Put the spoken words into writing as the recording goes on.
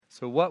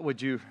So what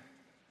could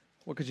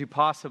you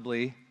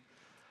possibly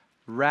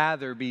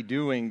rather be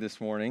doing this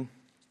morning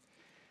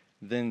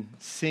than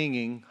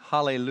singing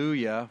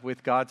hallelujah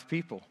with God's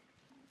people?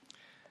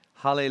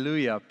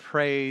 Hallelujah,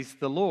 praise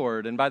the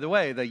Lord. And by the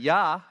way, the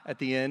Yah at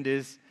the end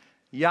is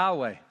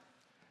Yahweh.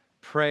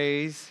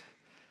 Praise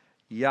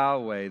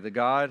Yahweh, the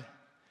God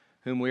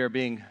whom we are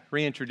being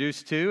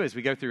reintroduced to as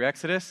we go through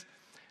Exodus,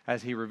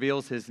 as he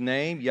reveals his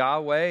name,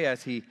 Yahweh,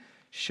 as he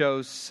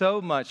shows so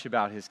much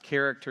about his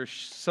character,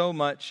 so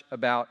much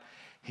about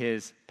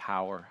his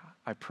power.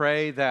 I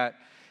pray that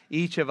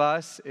each of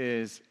us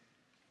is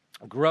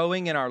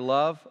growing in our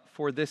love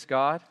for this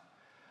God,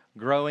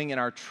 growing in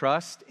our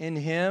trust in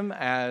him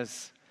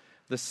as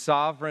the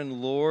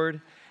sovereign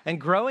Lord, and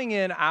growing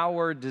in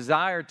our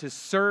desire to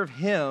serve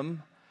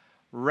him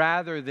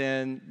rather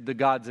than the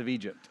gods of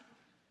Egypt,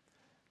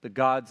 the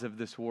gods of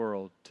this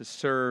world, to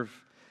serve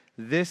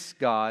this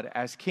God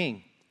as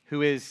King,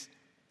 who is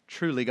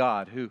truly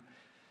God, who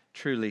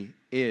truly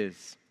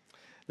is.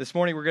 This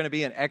morning we're going to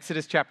be in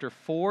Exodus chapter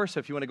 4, so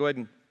if you want to go ahead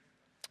and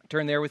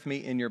turn there with me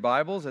in your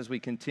Bibles as we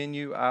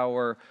continue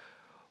our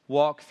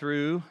walk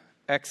through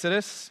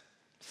Exodus,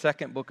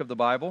 second book of the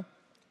Bible.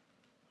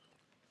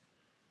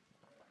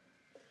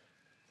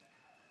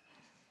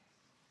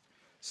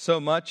 So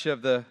much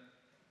of the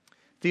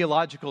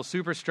theological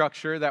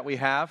superstructure that we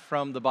have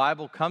from the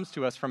Bible comes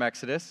to us from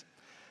Exodus.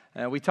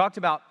 We talked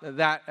about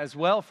that as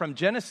well from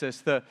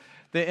Genesis. The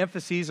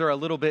emphases are a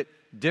little bit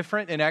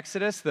different in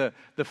Exodus. The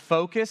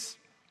focus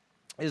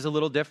is a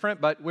little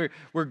different, but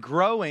we're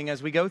growing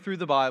as we go through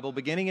the Bible,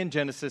 beginning in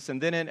Genesis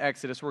and then in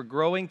Exodus. We're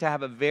growing to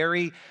have a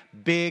very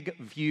big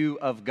view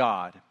of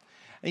God.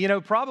 And, you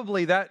know,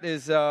 probably that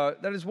is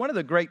one of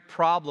the great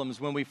problems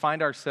when we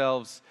find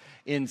ourselves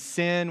in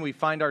sin. We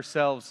find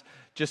ourselves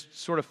just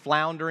sort of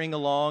floundering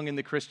along in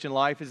the Christian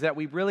life, is that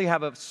we really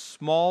have a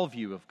small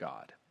view of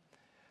God.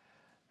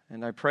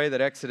 And I pray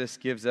that Exodus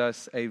gives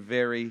us a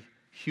very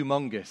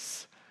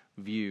humongous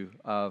view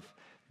of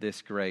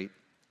this great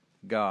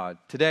God.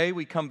 Today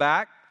we come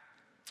back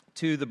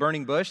to the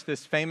burning bush,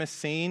 this famous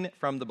scene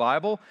from the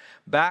Bible,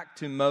 back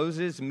to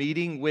Moses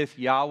meeting with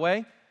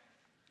Yahweh.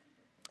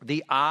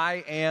 The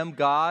I am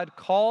God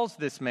calls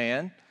this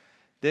man,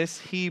 this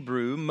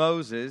Hebrew,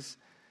 Moses,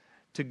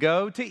 to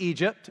go to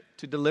Egypt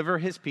to deliver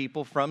his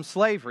people from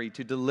slavery,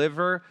 to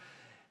deliver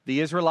the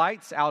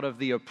Israelites out of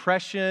the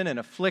oppression and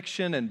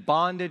affliction and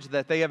bondage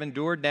that they have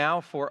endured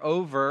now for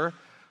over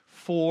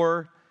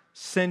 4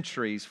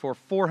 centuries. For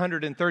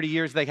 430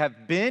 years they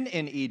have been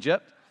in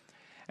Egypt.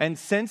 And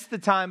since the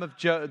time of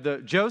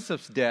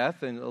Joseph's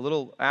death, and a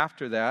little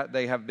after that,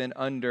 they have been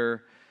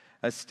under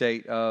a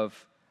state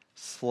of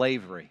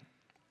slavery.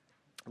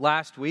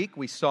 Last week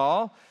we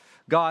saw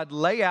God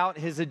lay out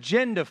his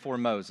agenda for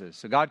Moses.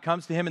 So God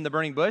comes to him in the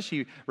burning bush.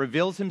 He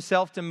reveals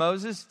himself to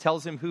Moses,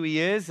 tells him who he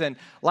is. And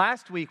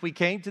last week we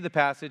came to the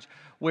passage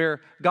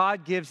where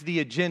God gives the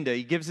agenda.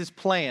 He gives his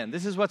plan.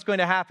 This is what's going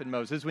to happen,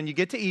 Moses. When you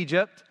get to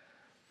Egypt,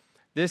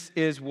 this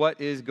is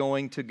what is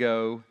going to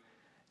go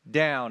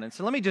down. And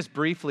so let me just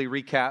briefly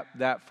recap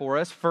that for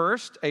us.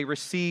 First, a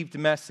received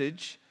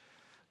message.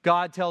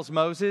 God tells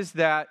Moses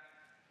that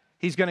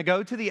he's going to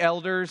go to the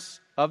elders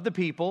of the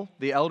people,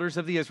 the elders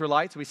of the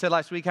Israelites. We said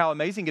last week how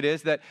amazing it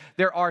is that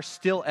there are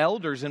still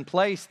elders in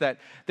place, that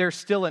there's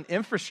still an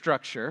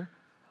infrastructure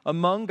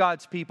among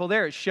God's people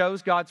there. It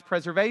shows God's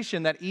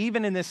preservation, that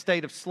even in this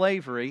state of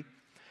slavery,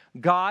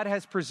 God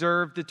has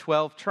preserved the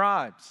 12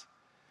 tribes.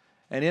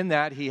 And in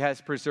that, he has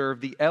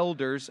preserved the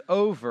elders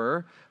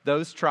over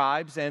those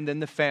tribes and then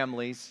the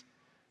families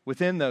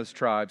within those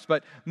tribes.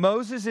 But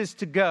Moses is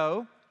to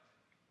go,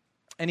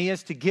 and he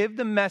is to give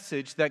the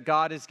message that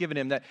God has given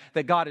him,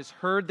 that God has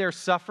heard their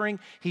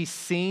suffering, he's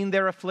seen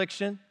their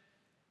affliction,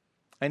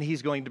 and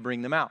he's going to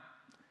bring them out.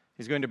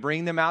 He's going to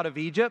bring them out of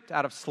Egypt,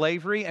 out of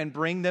slavery, and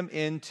bring them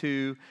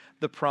into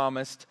the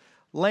promised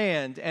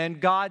land.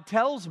 And God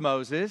tells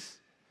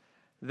Moses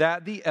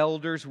that the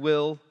elders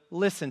will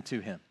listen to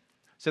him.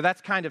 So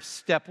that's kind of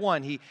step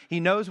one. He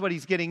knows what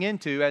he's getting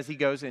into as he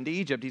goes into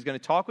Egypt. He's going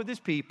to talk with his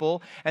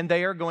people, and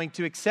they are going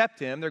to accept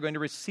him. They're going to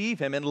receive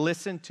him and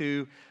listen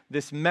to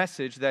this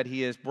message that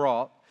he has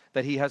brought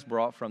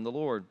from the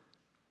Lord.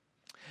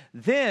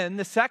 Then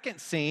the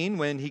second scene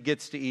when he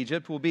gets to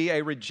Egypt will be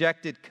a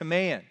rejected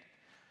command.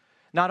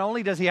 Not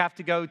only does he have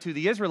to go to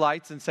the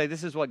Israelites and say,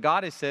 this is what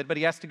God has said, but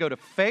he has to go to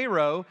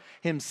Pharaoh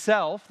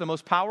himself, the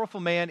most powerful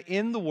man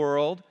in the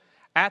world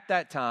at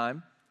that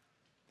time,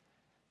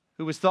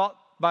 who was thought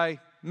by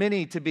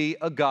many to be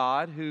a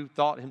god, who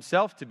thought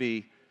himself to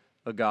be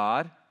a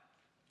god.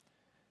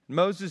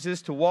 Moses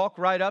is to walk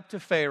right up to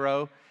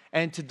Pharaoh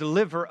and to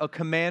deliver a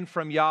command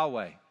from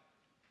Yahweh.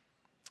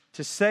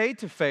 To say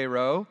to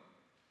Pharaoh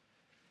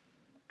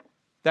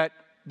that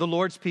the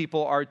Lord's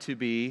people are to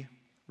be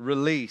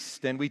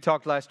released. And we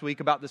talked last week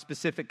about the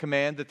specific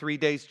command, the 3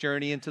 days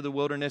journey into the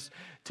wilderness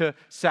to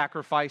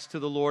sacrifice to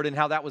the Lord, and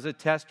how that was a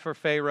test for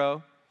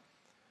Pharaoh.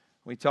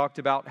 We talked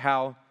about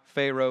how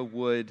Pharaoh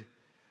would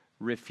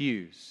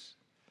refuse.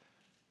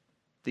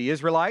 The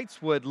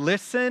Israelites would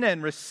listen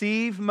and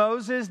receive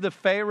Moses. The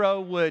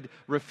Pharaoh would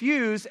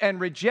refuse and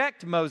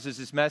reject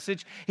Moses'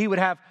 message. He would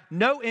have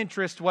no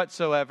interest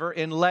whatsoever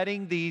in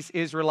letting these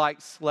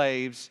Israelite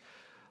slaves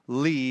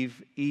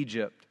leave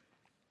Egypt.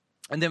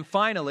 And then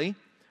finally,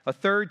 a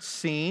third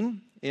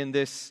scene in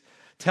this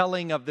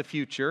telling of the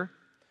future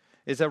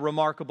is a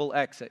remarkable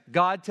exit.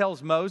 God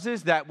tells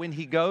Moses that when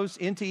he goes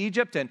into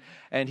Egypt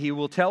and he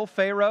will tell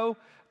Pharaoh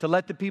to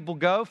let the people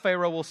go,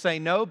 Pharaoh will say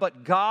no,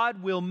 but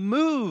God will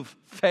move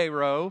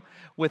Pharaoh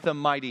with a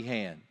mighty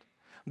hand.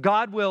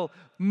 God will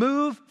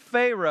move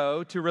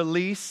Pharaoh to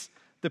release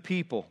the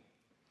people.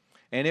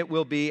 And it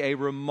will be a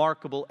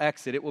remarkable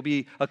exit. It will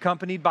be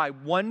accompanied by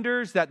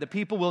wonders that the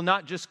people will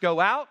not just go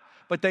out,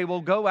 but they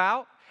will go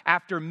out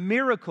after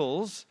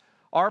miracles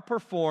are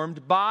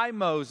performed by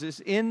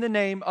Moses in the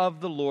name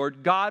of the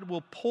Lord. God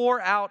will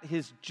pour out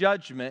his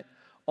judgment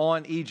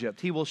on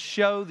Egypt. He will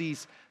show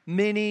these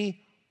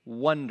many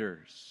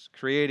wonders,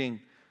 creating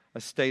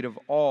a state of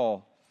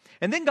awe.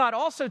 And then God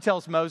also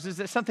tells Moses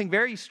that something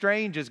very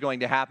strange is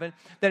going to happen,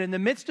 that in the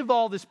midst of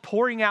all this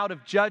pouring out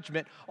of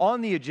judgment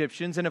on the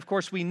Egyptians, and of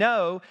course we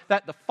know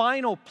that the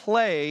final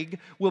plague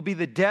will be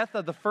the death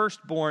of the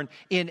firstborn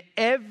in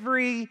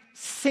every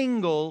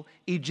single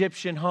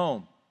Egyptian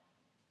home.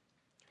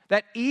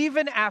 That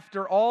even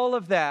after all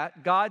of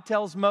that, God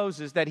tells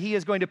Moses that he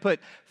is going to put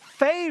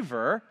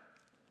favor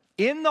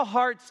in the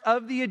hearts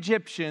of the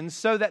Egyptians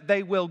so that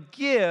they will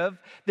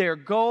give their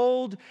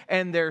gold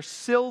and their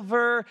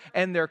silver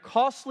and their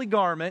costly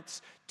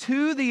garments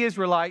to the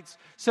Israelites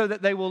so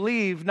that they will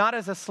leave not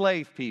as a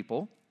slave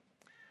people,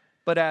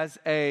 but as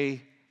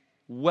a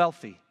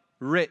wealthy,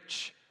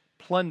 rich,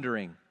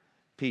 plundering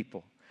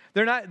people.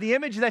 They're not the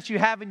image that you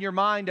have in your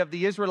mind of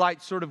the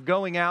Israelites sort of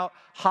going out,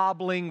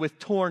 hobbling with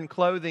torn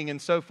clothing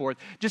and so forth.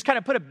 Just kind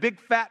of put a big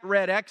fat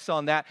red X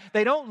on that.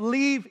 They don't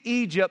leave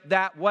Egypt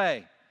that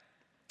way.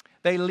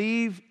 They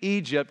leave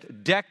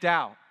Egypt decked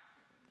out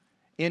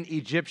in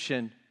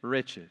Egyptian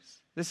riches.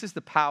 This is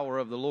the power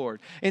of the Lord.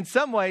 In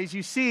some ways,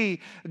 you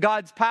see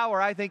God's power,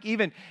 I think,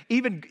 even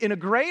in a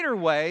greater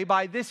way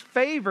by this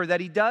favor that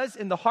he does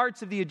in the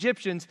hearts of the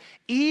Egyptians,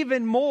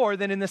 even more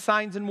than in the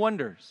signs and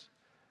wonders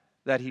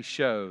that he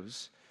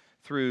shows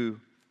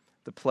through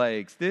the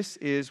plagues. This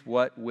is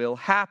what will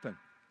happen.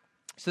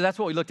 So that's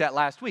what we looked at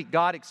last week.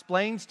 God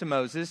explains to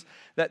Moses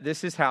that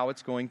this is how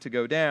it's going to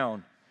go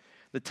down.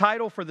 The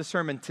title for the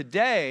sermon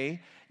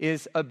today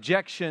is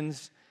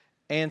Objections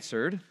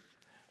Answered.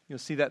 You'll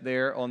see that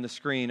there on the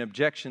screen,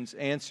 Objections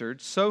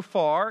Answered. So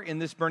far in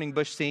this burning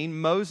bush scene,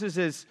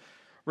 Moses'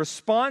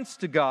 response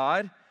to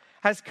God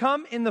has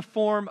come in the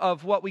form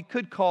of what we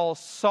could call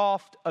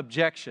soft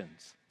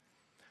objections.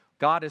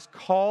 God has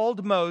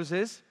called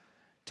Moses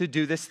to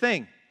do this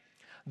thing.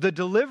 The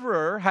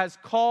deliverer has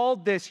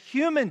called this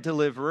human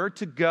deliverer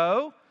to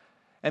go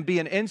and be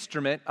an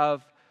instrument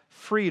of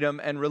freedom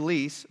and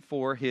release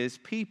for his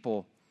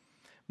people.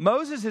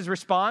 Moses'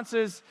 response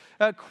is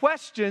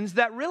questions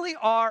that really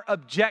are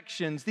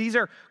objections. These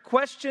are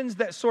questions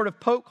that sort of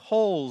poke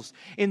holes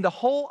in the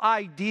whole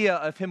idea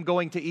of him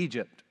going to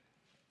Egypt.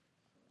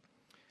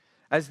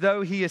 As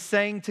though he is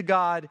saying to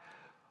God,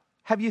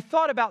 have you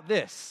thought about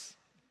this?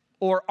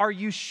 Or are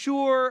you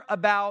sure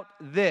about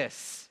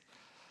this?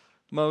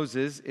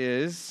 Moses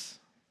is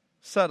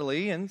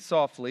subtly and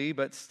softly,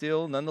 but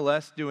still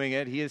nonetheless doing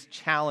it. He is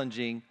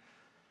challenging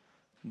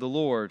the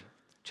Lord.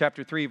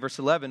 Chapter 3, verse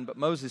 11, but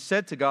Moses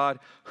said to God,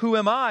 who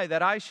am I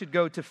that I should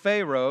go to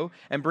Pharaoh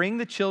and bring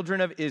the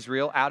children of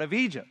Israel out of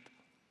Egypt?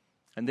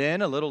 And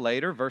then a little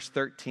later, verse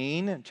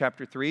 13,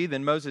 chapter 3,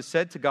 then Moses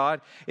said to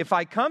God, if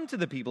I come to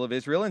the people of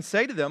Israel and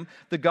say to them,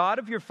 the God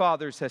of your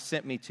fathers has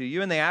sent me to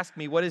you, and they ask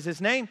me, what is his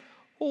name?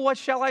 Well, what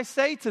shall I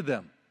say to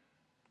them?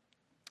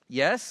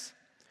 Yes,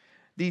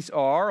 these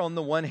are, on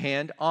the one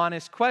hand,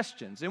 honest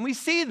questions. And we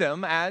see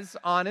them as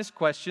honest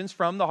questions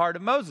from the heart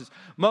of Moses.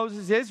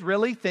 Moses is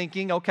really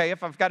thinking, okay,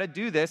 if I've got to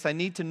do this, I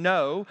need to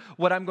know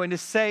what I'm going to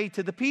say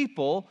to the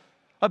people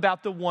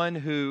about the one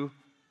who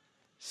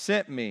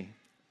sent me.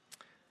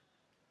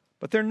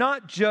 But they're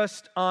not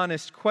just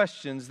honest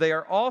questions. They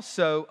are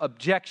also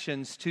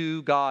objections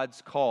to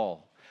God's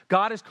call.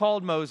 God has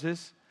called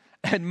Moses,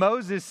 and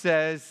Moses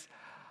says,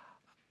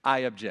 I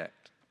object.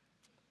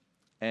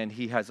 And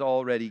he has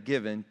already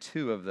given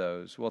 2 of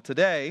those. Well,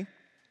 today,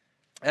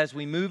 as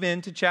we move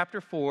into chapter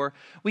 4,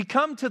 we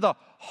come to the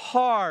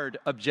hard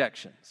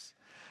objections.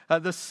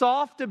 The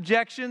soft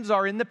objections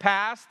are in the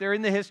past. They're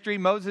in the history.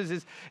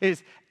 Moses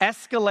is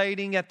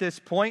escalating at this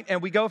point,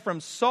 and we go from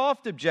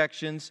soft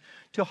objections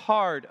to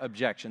hard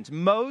objections.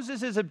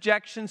 Moses'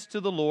 objections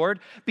to the Lord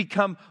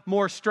become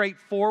more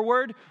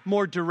straightforward,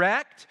 more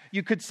direct,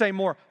 you could say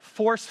more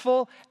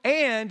forceful,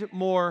 and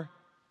more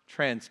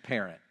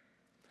transparent.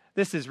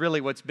 This is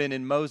really what's been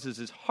in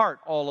Moses' heart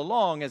all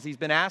along as he's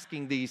been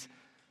asking these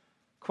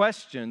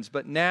questions.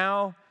 But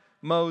now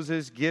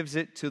Moses gives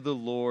it to the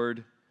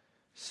Lord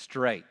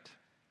straight.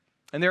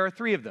 And there are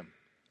 3 of them.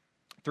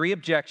 3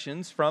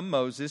 objections from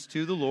Moses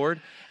to the Lord.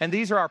 And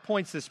these are our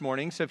points this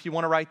morning. So if you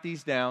want to write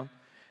these down,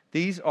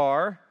 these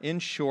are, in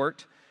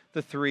short,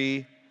 the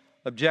three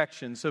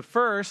objections. So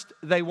first,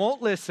 they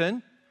won't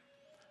listen,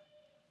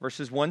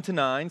 verses 1 to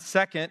 9.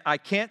 Second, I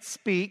can't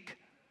speak,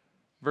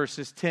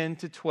 verses 10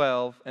 to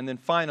 12. And then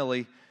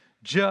finally,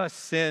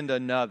 just send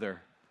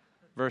another,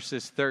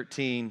 verses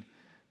 13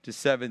 to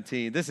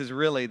 17. This is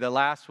really the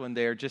last one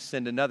there, just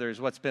send another, is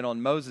what's been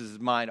on Moses'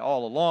 mind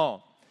all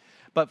along.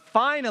 But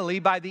finally,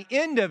 by the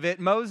end of it,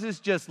 Moses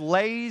just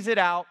lays it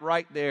out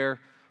right there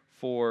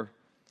for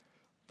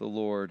the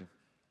Lord.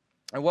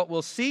 And what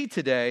we'll see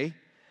today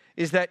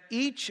is that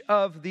each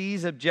of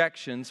these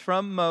objections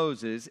from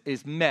Moses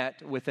is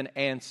met with an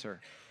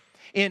answer.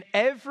 In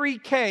every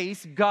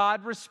case,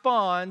 God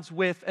responds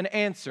with an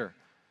answer.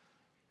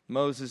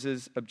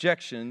 Moses'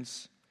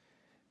 objections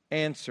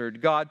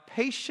answered. God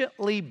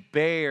patiently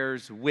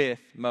bears with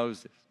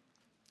Moses.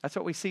 That's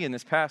what we see in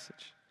this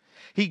passage.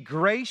 He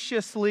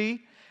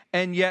graciously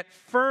and yet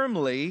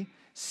firmly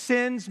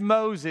sends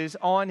Moses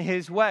on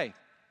his way.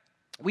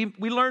 We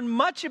learn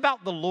much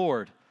about the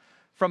Lord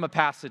from a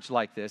passage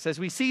like this, as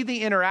we see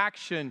the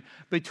interaction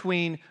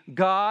between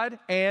God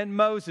and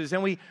Moses.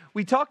 And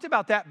we talked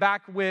about that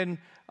back when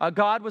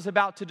God was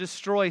about to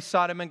destroy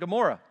Sodom and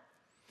Gomorrah.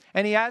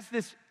 And he has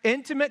this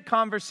intimate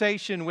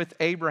conversation with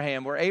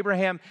Abraham, where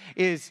Abraham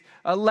is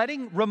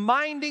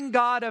reminding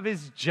God of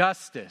his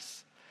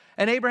justice.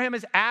 And Abraham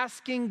is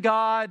asking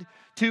God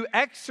to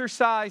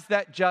exercise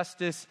that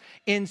justice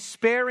in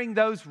sparing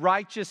those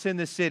righteous in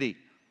the city.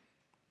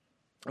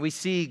 We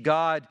see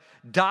God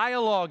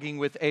dialoguing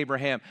with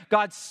Abraham,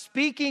 God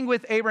speaking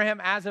with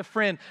Abraham as a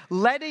friend,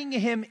 letting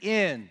him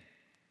in.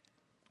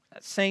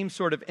 That same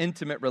sort of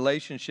intimate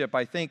relationship,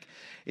 I think,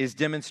 is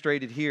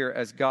demonstrated here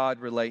as God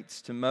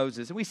relates to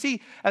Moses. And we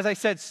see, as I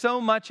said,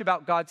 so much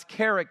about God's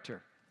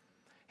character,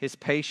 his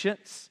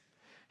patience,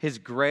 his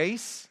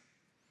grace,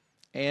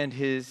 and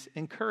his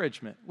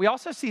encouragement. We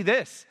also see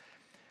this: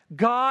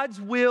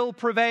 God's will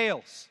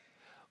prevails.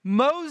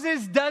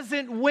 Moses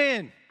doesn't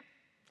win.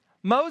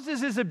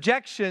 Moses'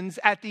 objections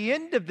at the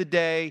end of the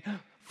day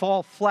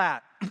fall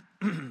flat.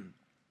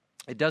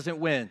 It doesn't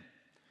win.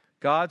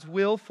 God's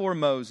will for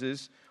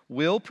Moses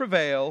will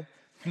prevail.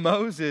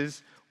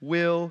 Moses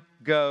will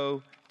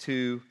go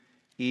to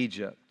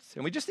Egypt.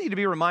 And we just need to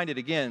be reminded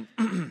again,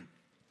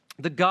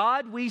 the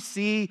God we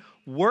see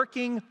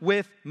working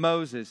with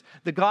Moses,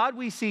 the God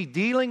we see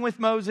dealing with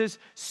Moses,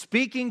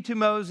 speaking to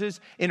Moses,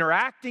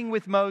 interacting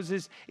with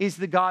Moses, is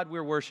the God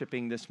we're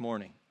worshiping this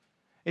morning.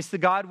 It's the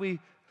God we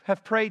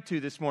have prayed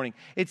to this morning.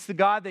 It's the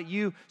God that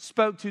you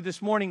spoke to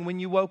this morning when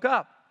you woke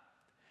up.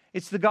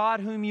 It's the God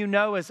whom you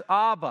know as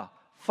Abba,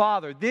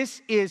 Father. This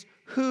is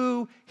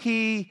who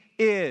he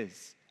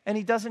is, and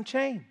he doesn't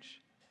change.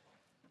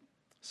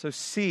 So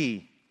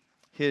see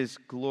his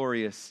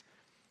glorious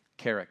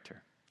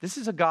character. This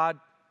is a God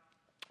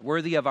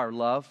worthy of our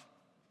love,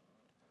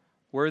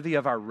 worthy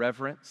of our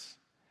reverence.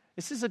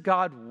 This is a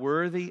God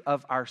worthy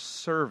of our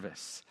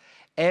service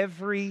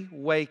every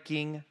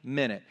waking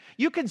minute.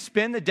 You can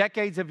spend the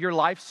decades of your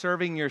life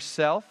serving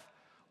yourself,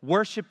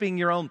 worshiping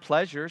your own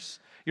pleasures,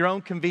 your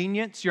own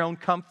convenience, your own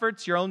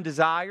comforts, your own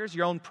desires,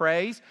 your own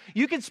praise.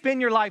 You can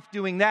spend your life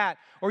doing that,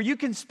 or you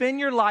can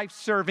spend your life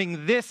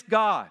serving this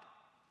God,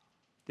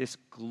 this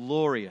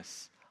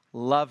glorious,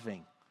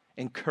 loving,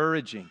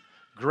 encouraging,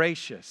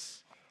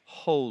 gracious,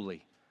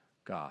 holy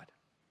God.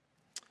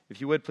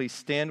 If you would, please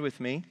stand with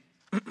me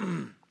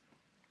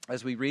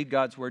as we read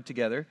God's word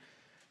together.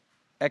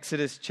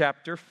 Exodus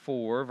chapter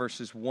 4,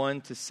 verses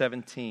 1 to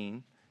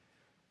 17.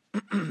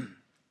 I'm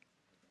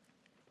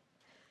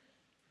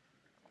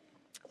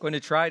going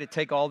to try to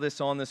take all this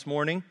on this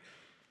morning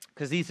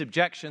because these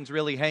objections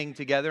really hang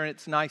together, and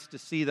it's nice to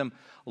see them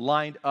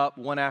lined up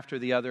one after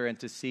the other and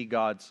to see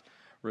God's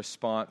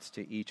response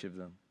to each of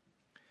them.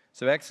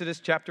 So Exodus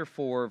chapter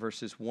 4,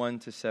 verses 1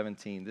 to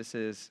 17. This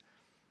is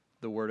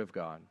the word of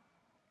God.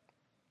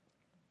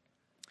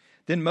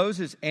 Then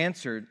Moses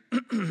answered,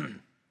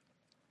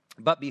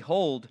 "But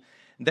behold,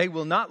 they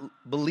will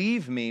not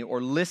believe me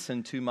or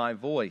listen to my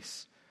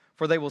voice,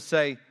 for they will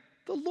say,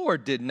 'The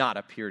Lord did not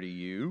appear to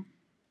you.'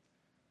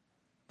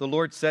 The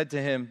Lord said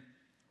to him,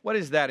 'What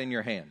is that in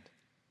your hand?'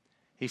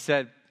 He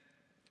said,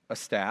 'A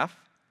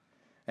staff.'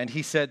 And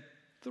he said,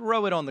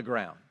 'Throw it on the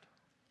ground.'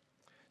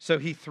 So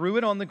he threw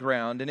it on the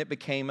ground, and it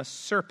became a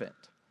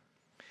serpent.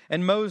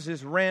 And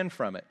Moses ran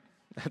from it."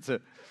 That's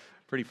a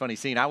pretty funny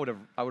scene. I would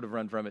have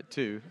run from it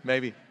too.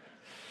 Maybe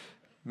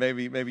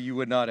you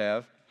would not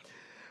have.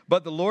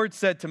 But the Lord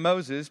said to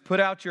Moses, "Put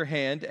out your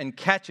hand and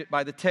catch it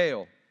by the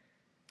tail."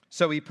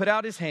 So he put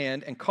out his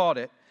hand and caught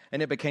it,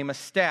 and it became a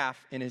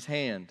staff in his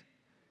hand.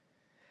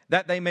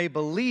 "That they may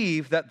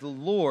believe that the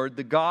Lord,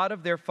 the God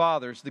of their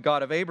fathers, the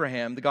God of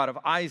Abraham, the God of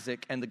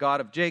Isaac, and the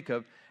God of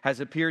Jacob, has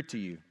appeared to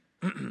you."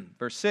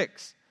 Verse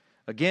 6,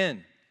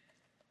 again,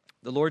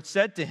 the Lord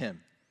said to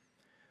him,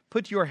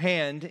 "Put your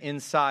hand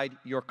inside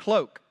your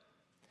cloak."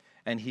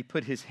 And he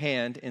put his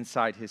hand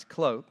inside his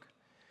cloak.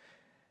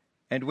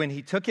 And when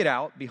he took it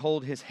out,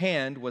 behold, his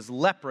hand was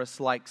leprous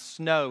like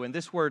snow. And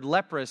this word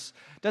leprous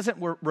doesn't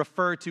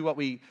refer to what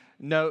we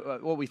know,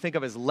 what we think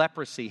of as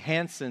leprosy,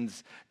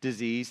 Hansen's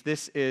disease.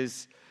 This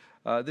is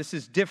This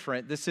is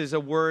different. This is a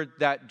word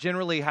that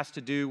generally has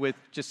to do with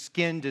just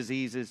skin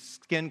diseases,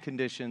 skin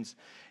conditions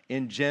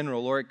in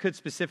general, or it could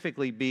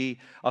specifically be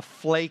a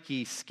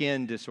flaky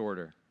skin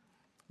disorder.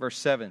 Verse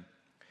 7,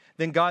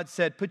 then God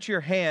said, put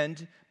your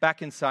hand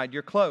back inside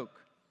your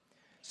cloak.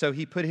 So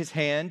he put his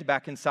hand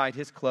back inside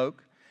his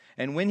cloak,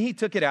 and when he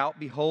took it out,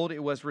 behold,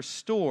 it was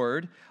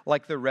restored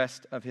like the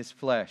rest of his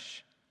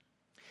flesh.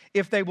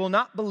 If they will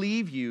not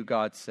believe you,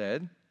 God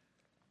said,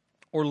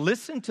 or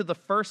listen to the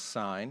first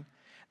sign,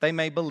 they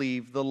may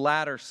believe the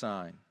latter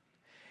sign.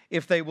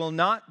 If they will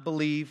not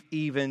believe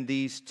even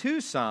these two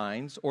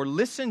signs, or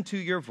listen to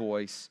your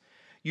voice,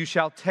 you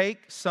shall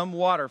take some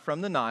water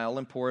from the Nile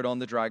and pour it on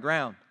the dry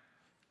ground.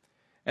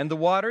 And the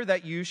water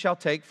that you shall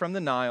take from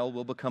the Nile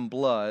will become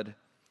blood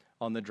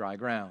on the dry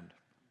ground.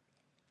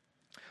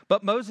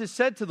 But Moses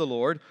said to the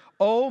Lord,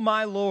 O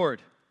my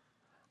Lord,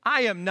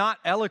 I am not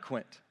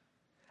eloquent,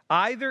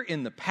 either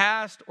in the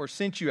past or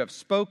since you have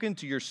spoken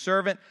to your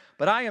servant,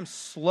 but I am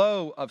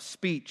slow of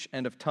speech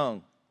and of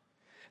tongue.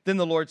 Then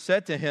the Lord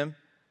said to him,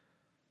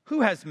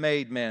 who has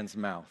made man's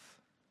mouth?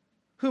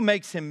 Who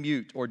makes him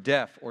mute or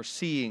deaf or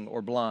seeing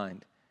or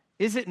blind?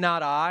 Is it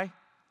not I,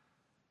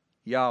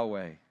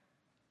 Yahweh?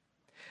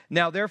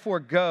 Now therefore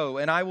go,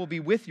 and I will be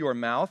with your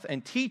mouth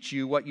and teach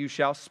you what you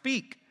shall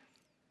speak.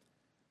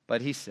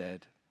 But he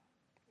said,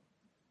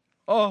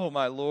 Oh,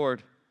 my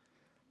Lord,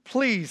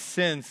 please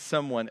send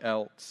someone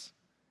else.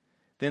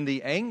 Then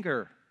the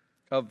anger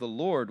of the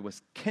Lord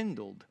was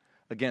kindled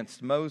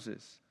against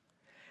Moses.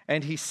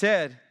 And he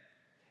said,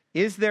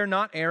 Is there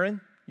not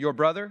Aaron, your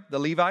brother, the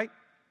Levite?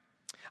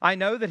 I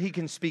know that he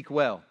can speak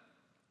well.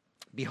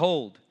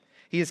 Behold,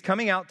 he is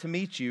coming out to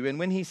meet you, and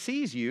when he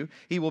sees you,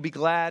 he will be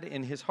glad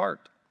in his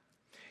heart.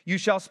 You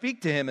shall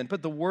speak to him and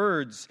put the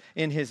words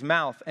in his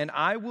mouth, and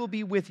I will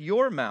be with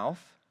your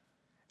mouth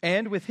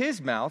and with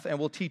his mouth, and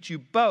will teach you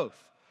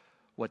both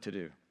what to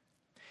do.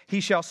 He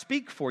shall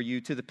speak for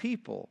you to the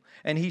people,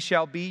 and he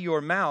shall be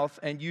your mouth,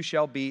 and you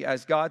shall be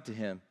as God to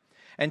him.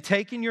 And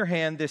take in your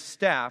hand this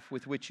staff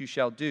with which you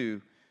shall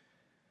do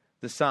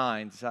the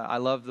signs. I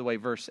love the way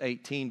verse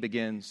 18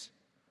 begins.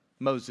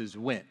 Moses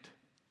went.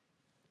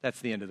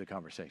 That's the end of the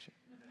conversation.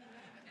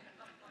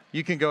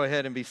 You can go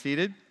ahead and be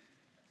seated.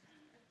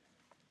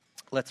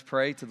 Let's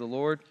pray to the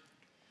Lord.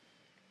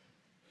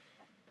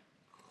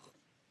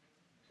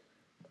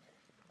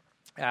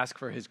 Ask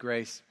for his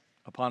grace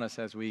upon us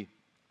as we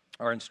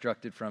are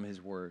instructed from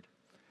his word.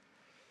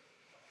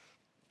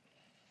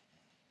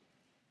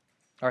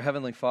 Our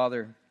Heavenly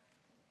Father,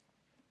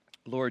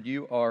 Lord,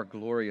 you are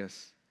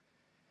glorious.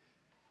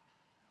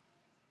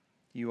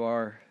 You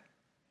are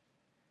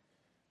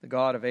the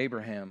God of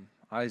Abraham,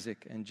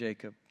 Isaac, and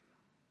Jacob.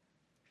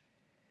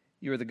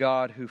 You are the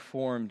God who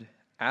formed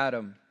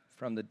Adam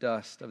from the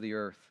dust of the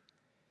earth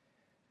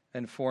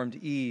and formed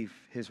Eve,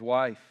 his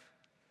wife,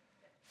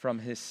 from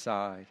his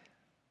side.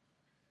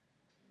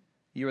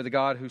 You are the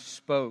God who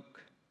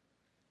spoke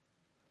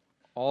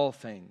all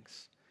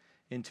things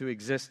into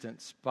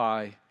existence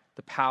by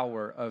the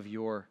power of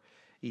your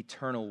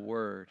eternal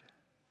word.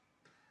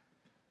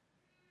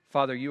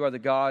 Father, you are the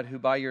God who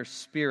by your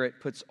Spirit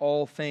puts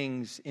all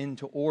things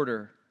into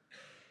order.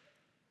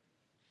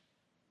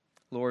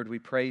 Lord, we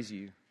praise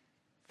you,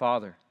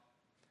 Father,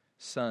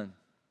 Son,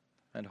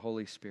 and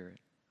Holy Spirit.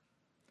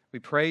 We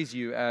praise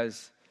you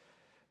as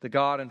the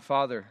God and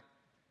Father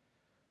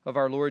of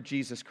our Lord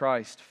Jesus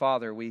Christ.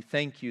 Father, we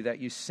thank you that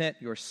you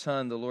sent your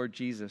Son, the Lord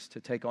Jesus,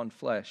 to take on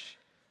flesh,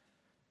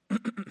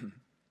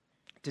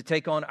 to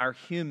take on our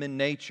human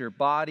nature,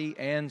 body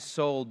and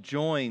soul,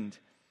 joined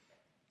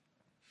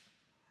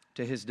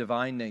to his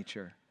divine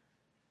nature,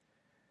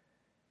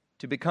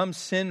 to become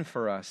sin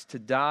for us, to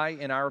die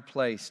in our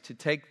place, to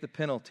take the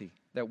penalty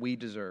that we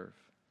deserve.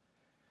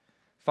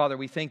 Father,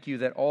 we thank you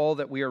that all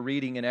that we are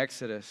reading in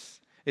Exodus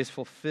is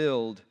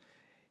fulfilled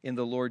in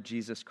the Lord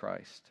Jesus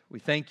Christ. We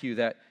thank you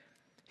that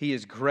he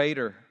is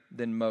greater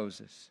than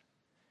Moses.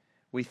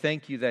 We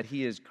thank you that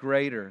he is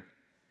greater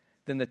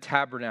than the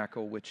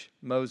tabernacle which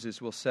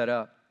Moses will set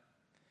up.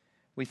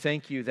 We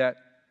thank you that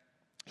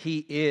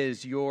he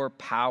is your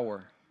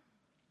power,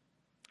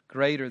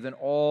 greater than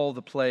all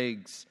the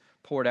plagues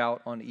poured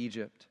out on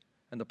Egypt,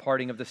 and the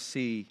parting of the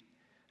sea,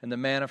 and the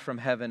manna from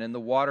heaven, and the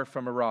water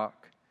from a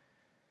rock,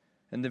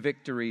 and the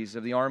victories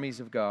of the armies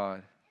of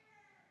God.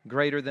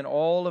 Greater than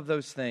all of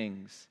those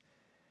things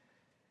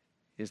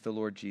is the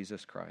Lord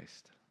Jesus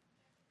Christ.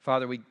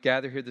 Father, we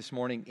gather here this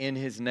morning in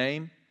his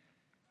name.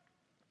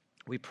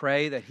 We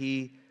pray that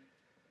he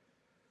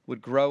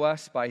would grow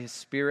us by his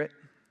Spirit.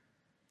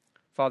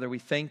 Father, we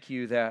thank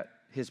you that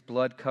his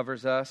blood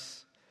covers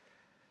us,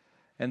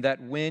 and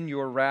that when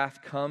your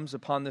wrath comes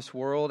upon this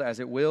world, as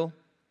it will,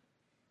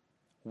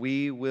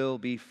 we will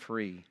be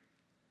free.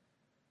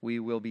 We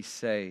will be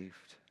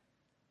saved,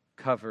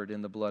 covered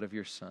in the blood of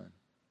your Son.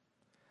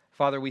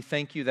 Father, we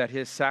thank you that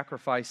his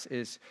sacrifice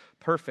is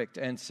perfect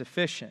and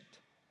sufficient,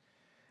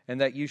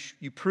 and that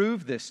you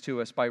prove this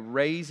to us by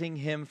raising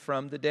him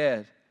from the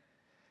dead.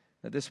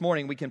 That this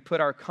morning we can put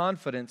our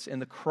confidence in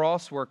the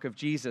cross work of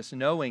Jesus,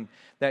 knowing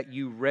that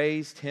you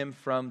raised him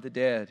from the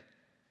dead.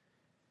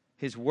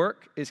 His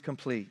work is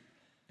complete,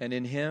 and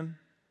in Him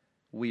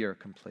we are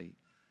complete.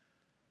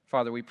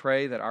 Father, we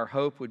pray that our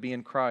hope would be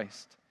in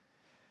Christ,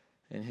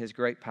 in His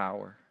great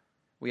power.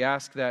 We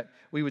ask that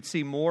we would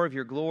see more of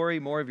your glory,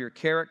 more of your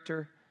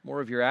character,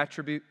 more of your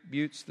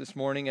attributes this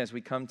morning as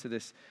we come to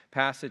this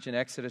passage in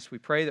Exodus. We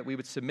pray that we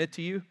would submit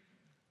to you,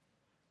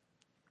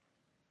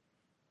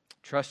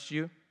 trust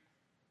you,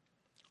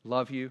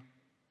 love you,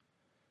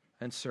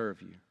 and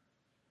serve you.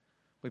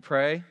 We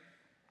pray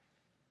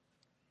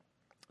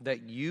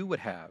that you would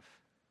have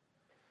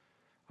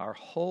our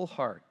whole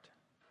heart.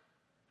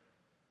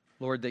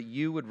 Lord, that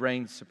you would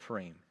reign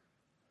supreme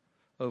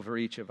over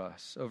each of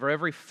us, over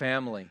every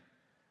family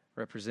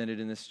represented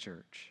in this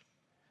church.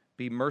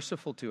 Be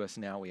merciful to us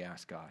now, we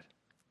ask, God,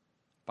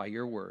 by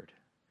your word.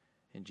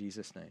 In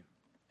Jesus' name,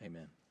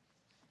 amen.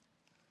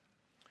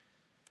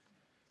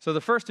 So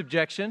the first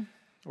objection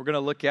we're going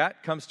to look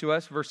at comes to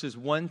us verses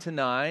 1 to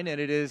 9,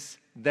 and it is,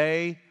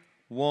 they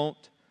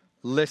won't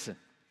listen.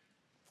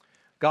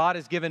 God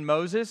has given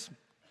Moses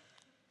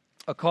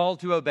a call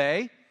to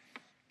obey,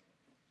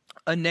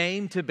 a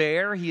name to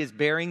bear. He is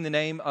bearing the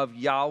name of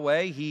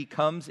Yahweh. He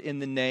comes in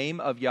the name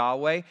of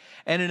Yahweh,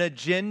 and an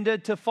agenda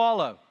to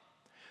follow.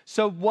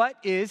 So what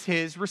is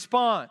his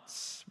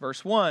response?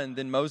 Verse 1,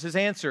 then Moses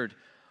answered,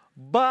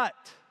 but,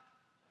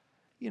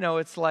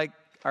 it's like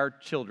our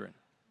children.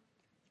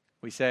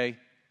 We say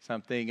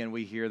something and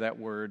we hear that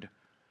word,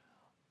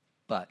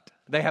 but.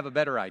 They have a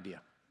better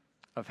idea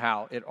of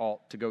how it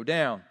ought to go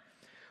down.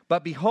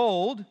 But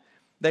behold,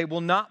 they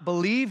will not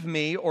believe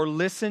me or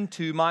listen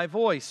to my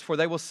voice, for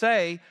they will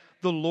say,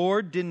 the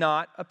Lord did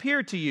not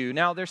appear to you.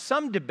 Now, there's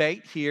some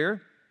debate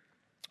here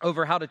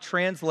over how to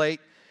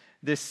translate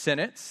this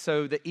sentence.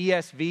 So the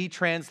ESV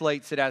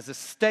translates it as a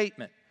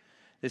statement.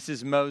 This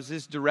is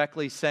Moses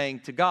directly saying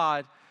to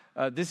God,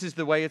 this is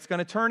the way it's going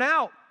to turn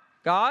out.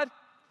 God,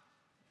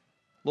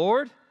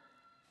 Lord.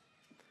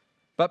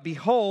 But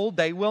behold,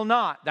 they will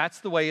not.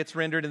 That's the way it's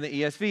rendered in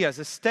the ESV as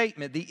a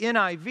statement. The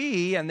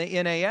NIV and the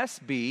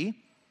NASB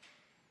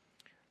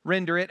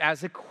render it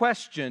as a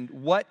question.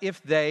 What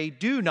if they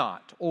do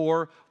not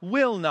or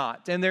will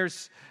not? And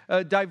there's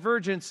a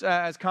divergence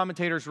as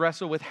commentators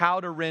wrestle with how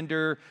to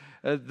render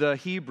the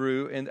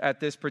Hebrew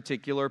at this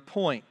particular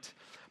point.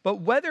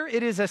 But whether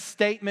it is a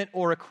statement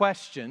or a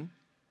question,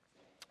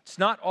 it's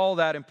not all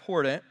that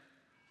important,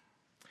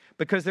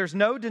 because there's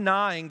no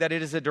denying that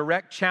it is a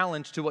direct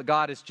challenge to what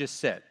God has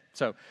just said.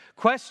 So,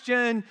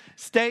 question,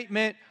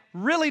 statement,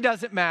 really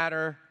doesn't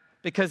matter,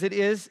 because it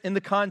is, in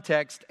the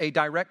context, a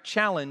direct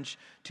challenge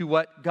to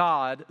what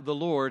God, the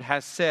Lord,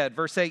 has said.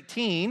 Verse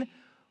 18,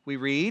 we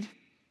read,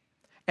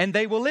 and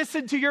they will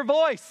listen to your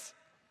voice.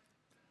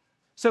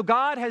 So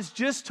God has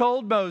just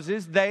told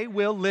Moses, they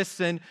will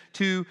listen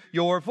to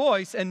your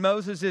voice. And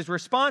Moses'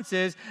 response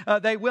is,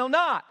 they will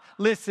not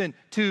listen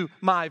to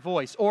my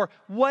voice. Or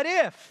what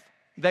if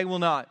they will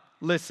not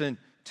listen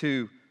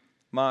to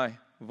my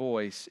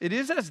voice? It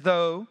is as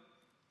though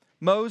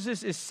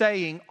Moses is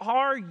saying,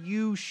 are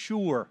you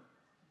sure,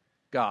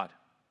 God?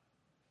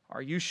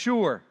 Are you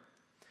sure?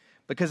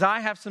 Because I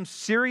have some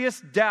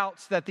serious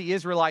doubts that the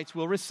Israelites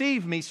will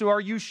receive me. So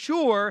are you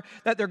sure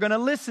that they're going to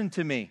listen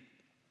to me?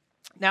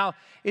 Now,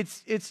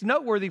 it's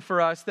noteworthy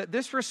for us that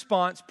this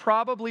response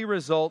probably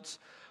results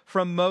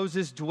from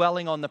Moses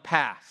dwelling on the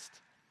past.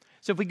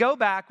 So if we go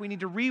back, we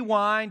need to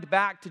rewind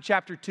back to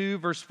chapter 2,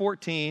 verse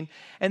 14.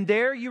 And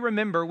there you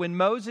remember when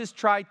Moses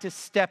tried to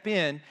step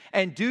in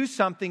and do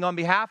something on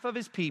behalf of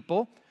his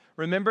people.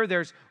 Remember,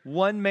 there's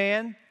one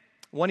man,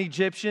 one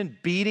Egyptian,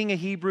 beating a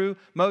Hebrew.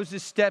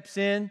 Moses steps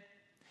in.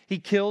 He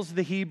kills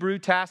the Hebrew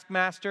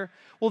taskmaster.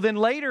 Well, then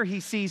later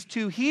he sees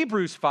two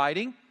Hebrews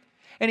fighting.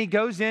 And he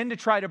goes in to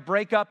try to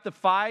break up the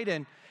fight.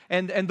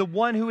 And the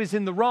one who is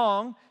in the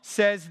wrong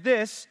says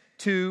this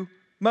to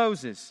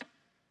Moses.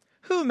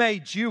 Who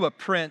made you a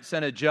prince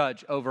and a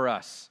judge over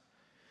us?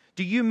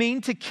 Do you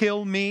mean to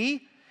kill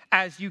me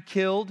as you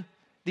killed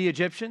the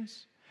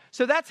Egyptians?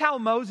 So that's how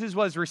Moses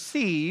was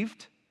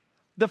received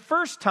the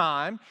first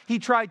time he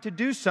tried to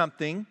do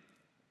something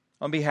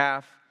on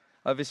behalf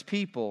of his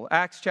people.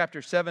 Acts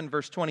chapter 7,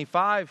 verse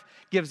 25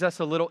 gives us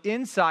a little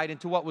insight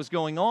into what was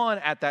going on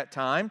at that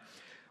time.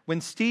 When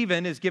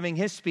Stephen is giving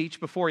his speech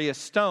before he is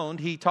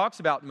stoned, he talks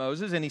about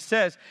Moses and he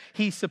says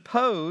he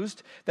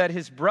supposed that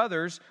his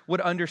brothers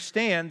would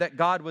understand that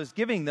God was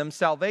giving them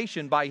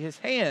salvation by his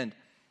hand,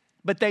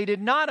 but they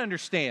did not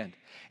understand.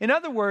 In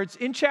other words,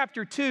 in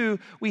chapter 2,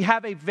 we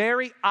have a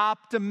very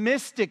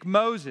optimistic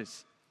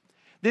Moses.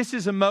 This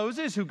is a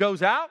Moses who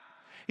goes out.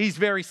 He's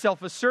very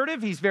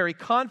self-assertive, he's very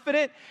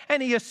confident,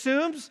 and he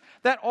assumes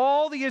that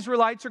all the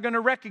Israelites are going to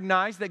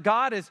recognize that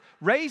God has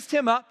raised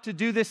him up to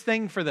do this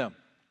thing for them.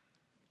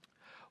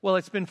 Well,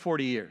 it's been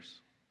 40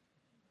 years,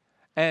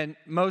 and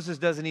Moses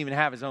doesn't even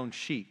have his own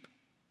sheep.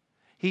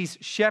 He's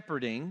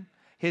shepherding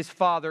his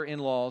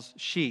father-in-law's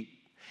sheep.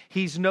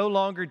 He's no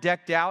longer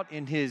decked out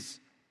in his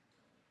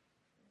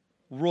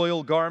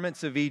royal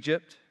garments of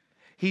Egypt.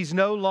 He's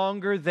no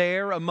longer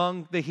there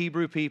among the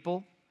Hebrew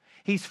people.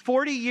 He's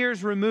 40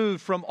 years removed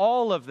from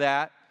all of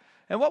that,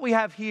 and what we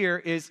have here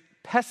is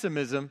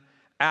pessimism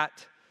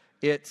at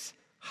its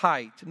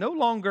height. No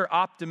longer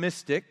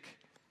optimistic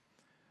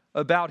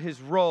about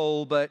his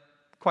role, but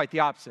quite the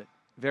opposite.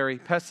 Very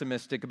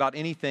pessimistic about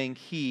anything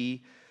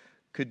he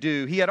could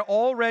do. He had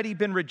already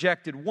been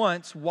rejected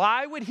once.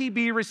 Why would he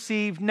be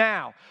received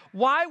now?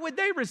 Why would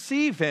they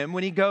receive him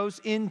when he goes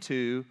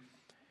into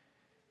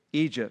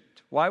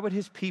Egypt? Why would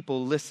his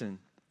people listen?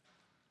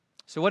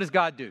 So what does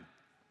God do?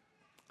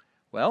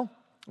 Well,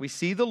 we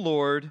see the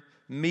Lord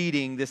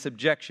meeting this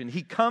objection.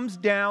 He comes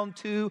down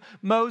to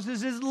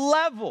Moses'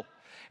 level.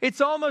 It's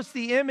almost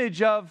the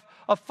image of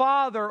a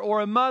father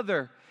or a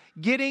mother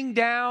getting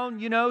down,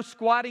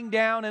 squatting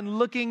down and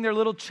looking their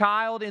little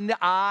child in the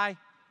eye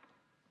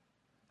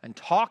and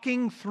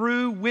talking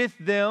through with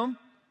them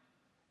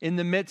in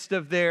the midst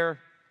of their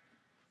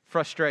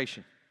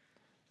frustration.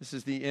 This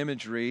is the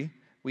imagery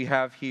we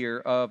have here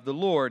of the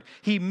Lord.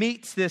 He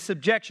meets this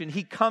objection.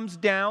 He comes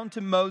down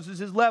to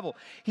Moses' level.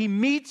 He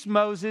meets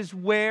Moses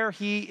where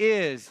he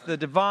is. The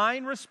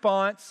divine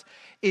response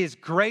is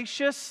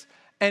gracious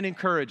and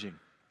encouraging.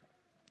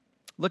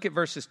 Look at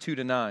verses 2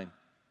 to 9.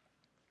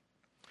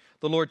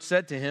 The Lord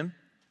said to him,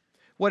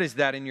 "What is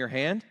that in your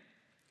hand?"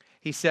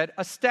 He said,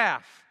 "A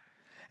staff."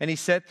 And he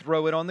said,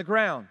 "Throw it on the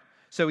ground."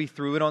 So he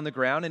threw it on the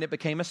ground, and it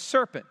became a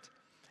serpent.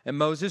 And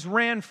Moses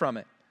ran from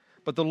it.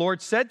 But the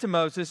Lord said to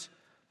Moses,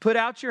 "Put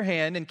out your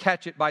hand and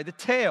catch it by the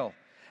tail."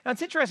 Now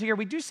it's interesting here,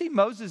 we do see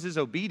Moses'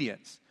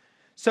 obedience.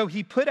 So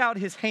he put out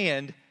his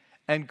hand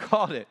and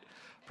caught it.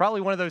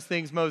 Probably one of those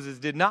things Moses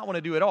did not want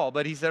to do at all,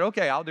 but he said,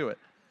 "Okay, I'll do it."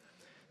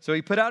 So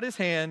he put out his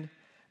hand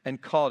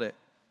and caught it.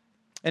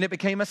 And it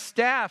became a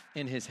staff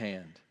in his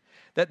hand,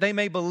 that they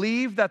may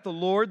believe that the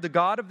Lord, the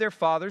God of their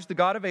fathers, the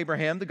God of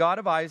Abraham, the God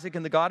of Isaac,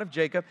 and the God of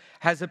Jacob,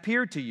 has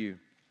appeared to you.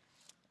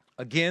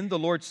 Again, the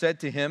Lord said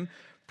to him,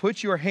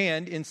 "Put your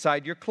hand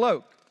inside your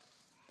cloak."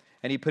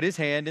 And he put his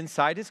hand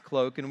inside his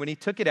cloak, and when he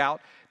took it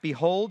out,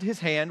 behold,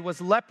 his hand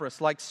was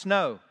leprous like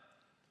snow.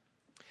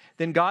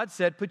 Then God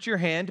said, "Put your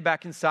hand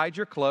back inside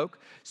your cloak."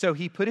 So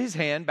he put his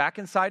hand back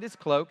inside his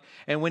cloak,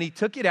 and when he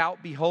took it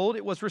out, behold,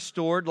 it was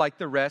restored like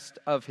the rest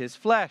of his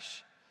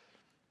flesh.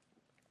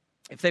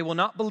 If they will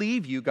not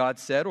believe you, God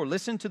said, or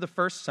listen to the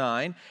first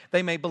sign,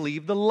 they may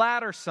believe the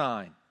latter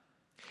sign.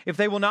 If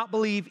they will not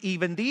believe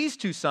even these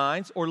two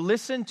signs, or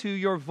listen to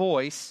your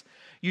voice,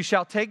 you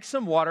shall take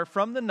some water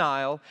from the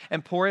Nile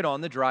and pour it on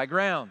the dry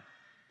ground.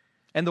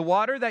 And the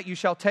water that you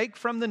shall take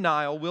from the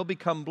Nile will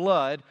become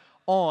blood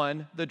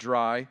on the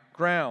dry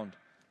ground.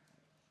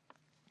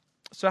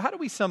 So how do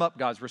we sum up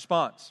God's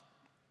response?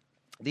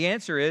 The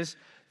answer is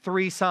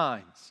 3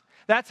 signs.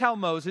 That's how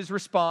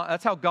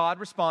God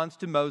responds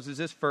to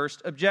Moses'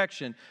 first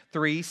objection.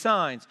 3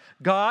 signs.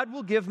 God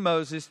will give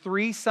Moses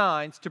 3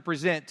 signs to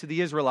present to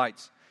the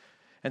Israelites.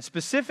 And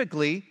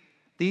specifically,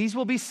 these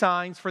will be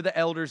signs for the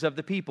elders of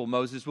the people.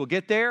 Moses will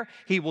get there.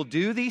 He will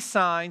do these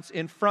signs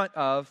in front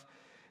of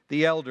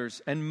the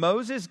elders. And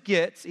Moses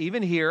gets,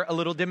 even here, a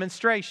little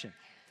demonstration.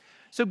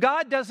 So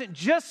God doesn't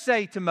just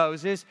say to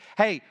Moses,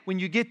 "Hey, when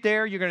you get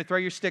there, you're going to throw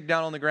your stick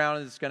down on the ground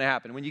and it's going to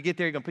happen. When you get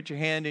there, you're going to put your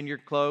hand in your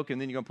cloak and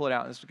then you're going to pull it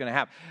out and it's going to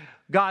happen."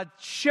 God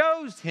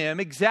shows him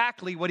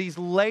exactly what he's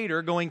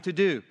later going to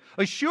do,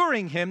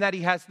 assuring him that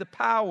he has the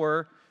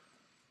power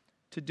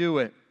to do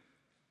it.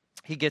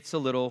 He gets a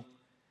little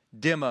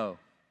demo.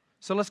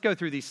 So let's go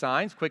through these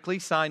signs quickly.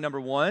 Sign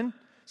number 1,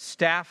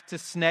 staff to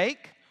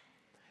snake,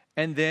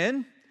 and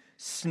then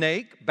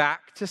snake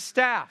back to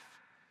staff.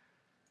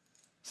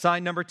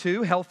 Sign number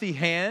 2, healthy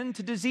hand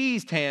to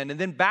diseased hand, and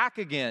then back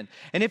again.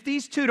 And if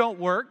these 2 don't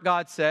work,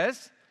 God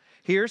says,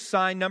 here's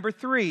sign number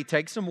 3.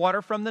 Take some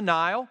water from the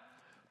Nile,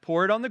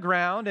 pour it on the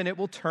ground, and it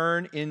will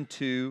turn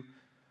into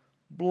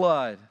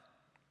blood.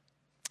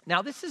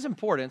 Now, this is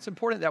important. It's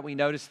important that we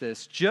notice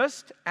this.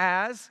 Just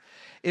as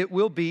it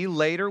will be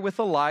later with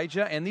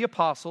Elijah and the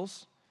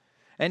apostles,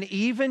 and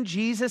even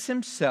Jesus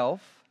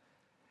himself,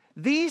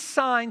 these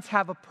signs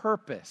have a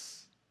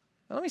purpose.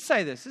 Now, let me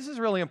say this. This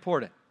is really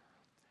important.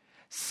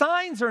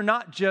 Signs are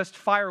not just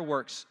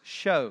fireworks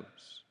shows.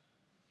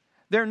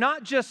 They're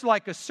not just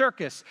like a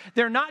circus.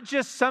 They're not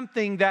just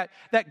something that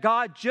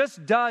God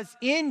just does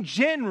in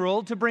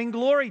general to bring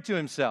glory to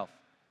himself.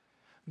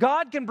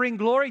 God can bring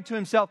glory to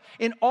himself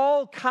in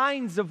all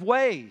kinds of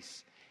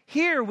ways.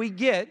 Here we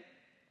get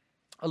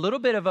a little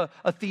bit of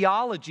a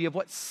theology of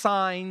what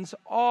signs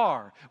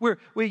are.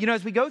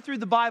 As we go through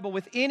the Bible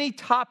with any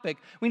topic,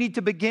 we need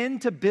to begin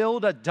to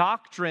build a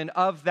doctrine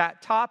of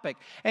that topic.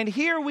 And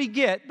here we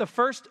get the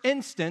first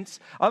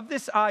instance of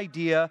this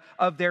idea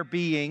of there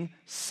being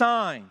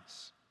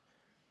signs.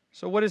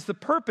 So what is the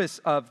purpose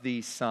of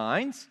these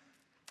signs?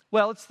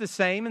 Well, it's the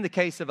same in the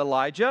case of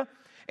Elijah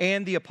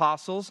and the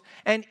apostles,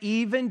 and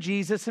even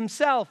Jesus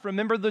himself.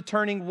 Remember the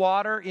turning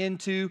water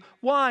into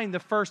wine, the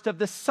first of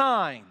the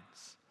signs.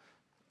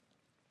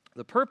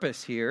 The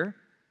purpose here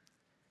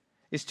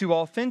is to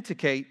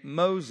authenticate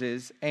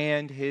Moses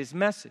and his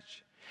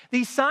message.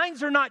 These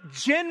signs are not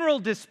general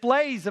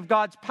displays of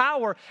God's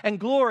power and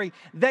glory.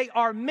 They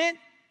are meant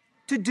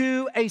to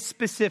do a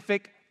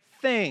specific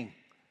thing.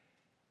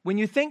 When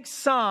you think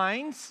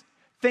signs,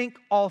 think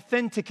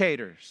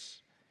authenticators.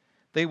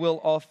 They will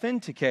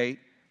authenticate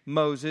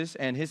Moses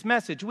and his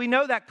message. We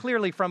know that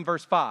clearly from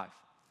verse 5.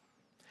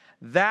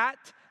 That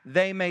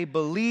they may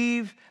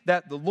believe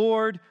that the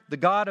Lord, the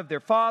God of their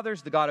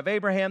fathers, the God of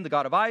Abraham, the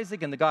God of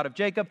Isaac, and the God of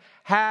Jacob,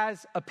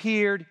 has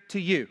appeared to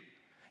you.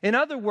 In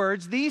other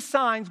words, these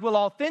signs will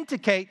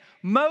authenticate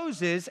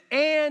Moses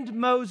and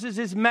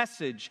Moses'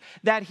 message,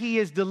 that he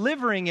is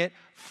delivering it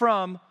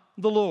from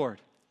the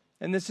Lord.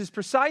 And this is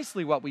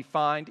precisely what we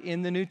find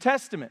in the New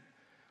Testament.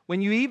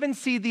 When you even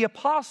see the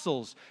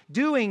apostles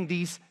doing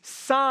these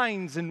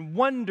signs and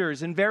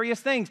wonders and various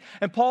things.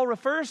 And Paul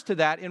refers to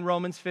that in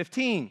Romans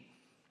 15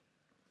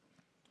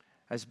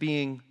 as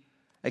being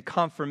a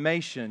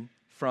confirmation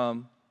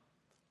from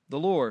the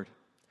Lord.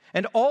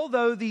 And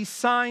although these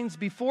signs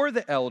before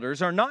the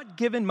elders are not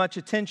given much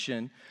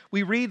attention,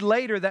 we read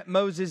later that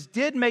Moses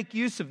did make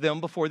use of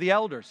them before the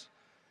elders.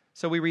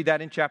 So we read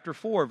that in chapter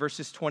 4,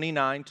 verses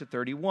 29 to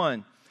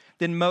 31.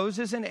 Then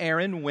Moses and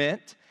Aaron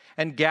went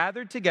and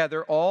gathered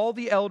together all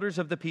the elders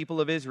of the people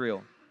of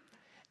Israel.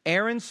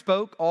 Aaron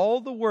spoke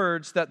all the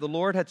words that the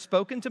Lord had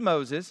spoken to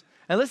Moses.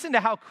 And listen to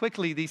how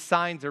quickly these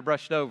signs are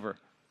brushed over.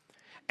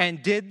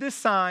 And did the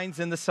signs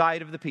in the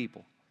sight of the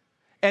people.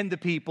 And the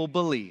people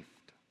believed.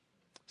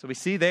 So we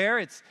see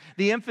there,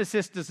 the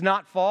emphasis does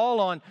not fall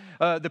on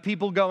the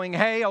people going,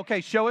 hey,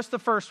 okay, show us the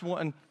first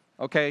one.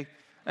 Okay,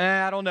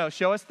 I don't know,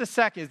 show us the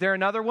second. Is there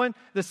another one?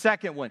 The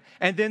second one.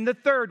 And then the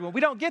third one.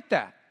 We don't get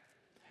that.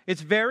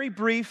 It's very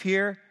brief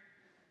here.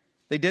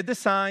 They did the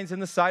signs in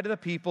the sight of the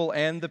people,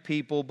 and the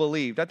people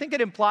believed. I think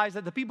it implies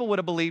that the people would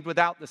have believed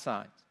without the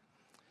signs.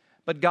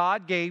 But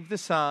God gave the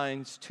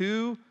signs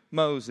to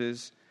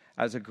Moses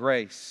as a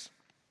grace.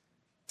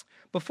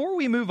 Before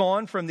we move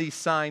on from these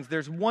signs,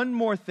 there's one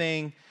more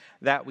thing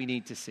that we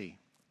need to see.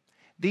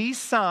 These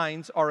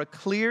signs are a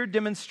clear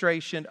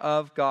demonstration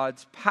of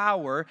God's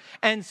power,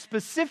 and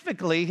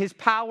specifically his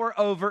power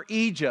over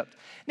Egypt.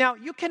 Now,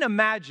 you can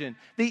imagine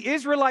the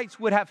Israelites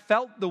would have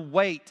felt the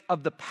weight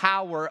of the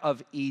power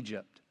of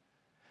Egypt.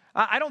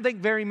 I don't think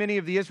very many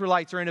of the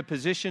Israelites are in a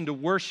position to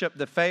worship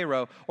the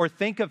Pharaoh or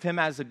think of him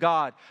as a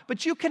god.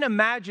 But you can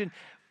imagine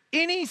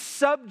any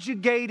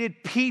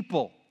subjugated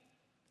people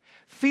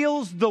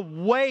feels the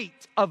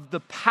weight of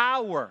the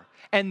power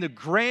and the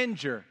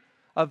grandeur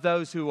of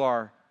those who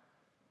are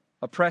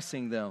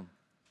oppressing them.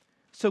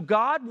 So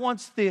God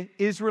wants the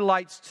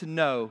Israelites to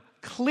know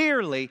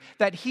clearly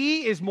that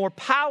he is more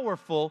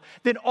powerful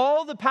than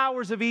all the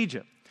powers of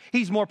Egypt.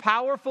 He's more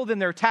powerful than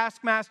their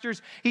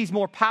taskmasters. He's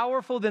more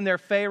powerful than their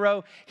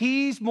Pharaoh.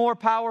 He's more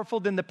powerful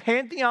than the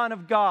pantheon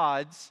of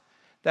gods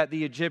that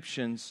the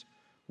Egyptians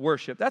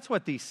worship. That's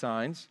what these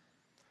signs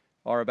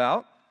are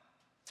about.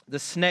 The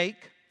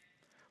snake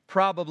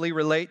probably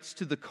relates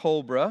to the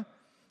cobra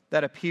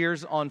that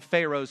appears on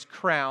Pharaoh's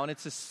crown.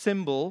 It's a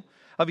symbol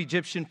of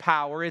Egyptian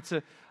power. It's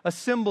a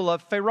symbol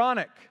of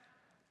pharaonic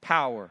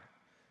power.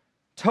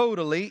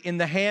 Totally in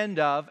the hand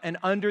of and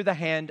under the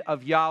hand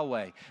of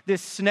Yahweh.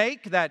 This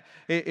snake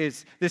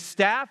this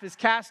staff is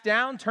cast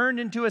down, turned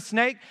into a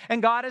snake,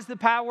 and God has the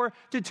power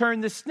to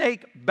turn the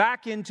snake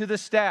back into the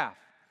staff,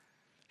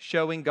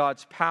 showing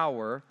God's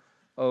power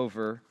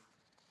over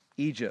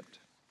Egypt.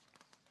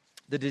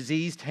 The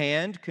diseased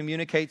hand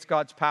communicates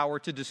God's power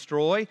to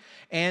destroy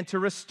and to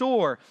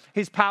restore,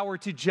 his power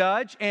to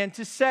judge and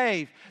to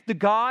save. The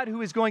God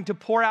who is going to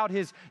pour out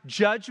his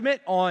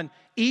judgment on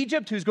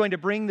Egypt, who's going to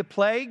bring the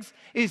plagues,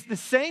 is the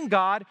same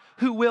God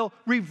who will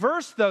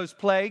reverse those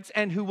plagues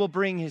and who will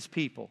bring his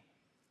people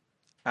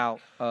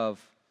out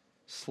of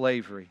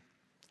slavery.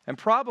 And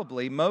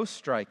probably most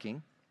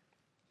striking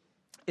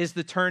is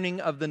the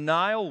turning of the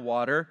Nile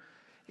water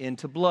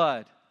into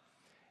blood.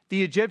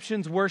 The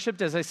Egyptians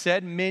worshipped, as I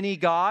said, many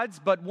gods,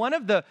 but one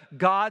of the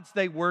gods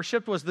they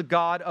worshipped was the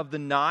god of the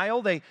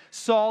Nile. They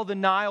saw the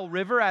Nile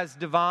River as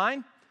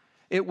divine.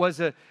 It was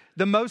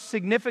the most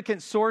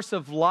significant source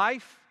of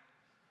life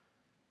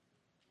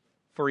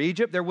for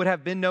Egypt. There would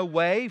have been no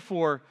way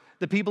for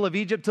the people of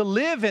Egypt to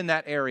live in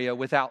that area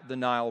without the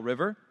Nile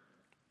River.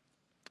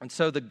 And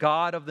so the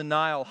god of the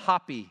Nile,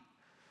 Hapi,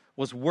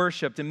 was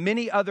worshipped, and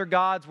many other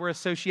gods were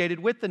associated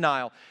with the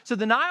Nile. So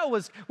the Nile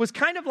was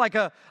kind of like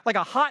a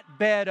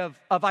hotbed of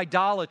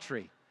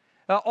idolatry.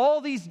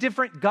 All these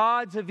different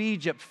gods of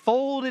Egypt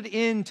folded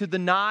into the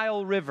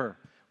Nile River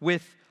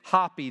with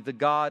Hapi, the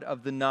god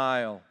of the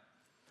Nile.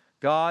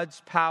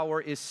 God's power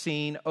is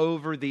seen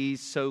over these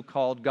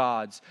so-called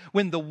gods.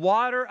 When the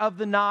water of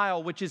the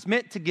Nile, which is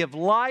meant to give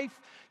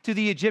life to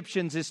the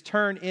Egyptians, is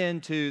turned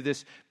into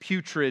this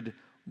putrid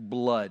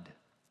blood.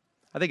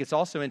 I think it's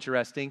also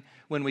interesting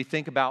when we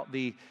think about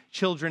the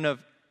children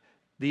of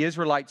the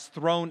Israelites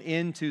thrown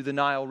into the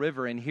Nile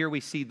River, and here we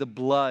see the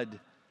blood.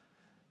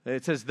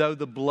 It's as though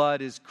the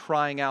blood is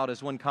crying out,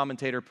 as one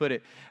commentator put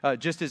it.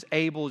 Just as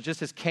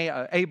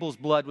Abel's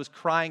blood was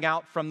crying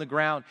out from the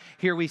ground,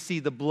 here we see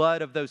the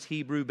blood of those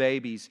Hebrew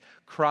babies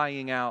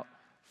crying out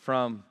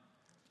from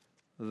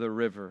the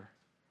river.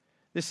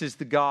 This is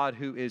the God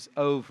who is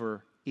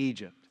over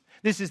Egypt.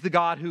 This is the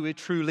God who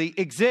truly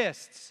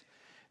exists.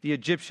 The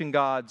Egyptian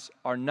gods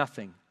are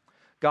nothing.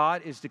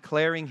 God is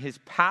declaring his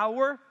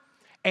power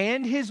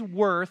and his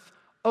worth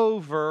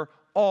over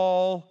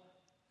all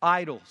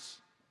idols.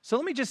 So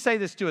let me just say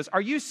this to us.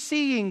 Are you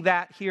seeing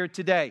that here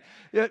today?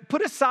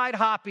 Put aside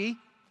Hoppy.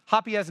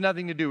 Hoppy has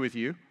nothing to do with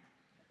you,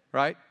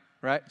 right?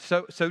 Right?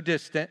 So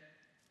distant.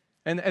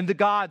 And the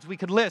gods, we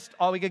could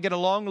get a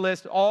long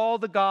list, all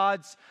the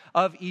gods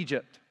of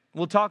Egypt.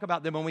 We'll talk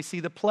about them when we see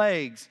the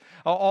plagues.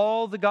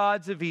 All the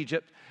gods of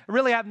Egypt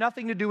really have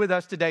nothing to do with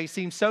us today,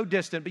 seem so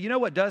distant. But you know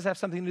what does have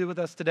something to do with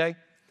us today?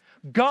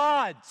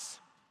 Gods.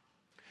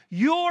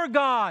 Your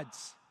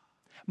gods.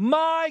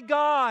 My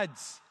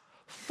gods.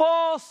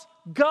 False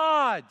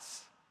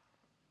gods.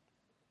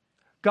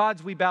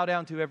 Gods we bow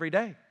down to every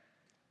day.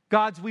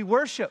 Gods we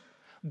worship.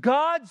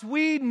 Gods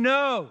we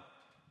know.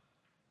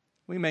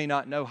 We may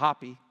not know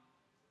Hoppy,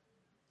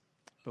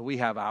 but we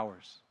have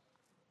ours.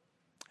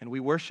 And we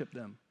worship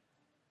them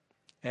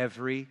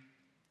every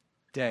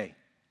day.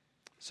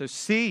 So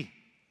see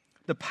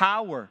the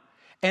power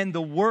and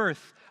the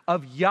worth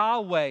of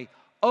Yahweh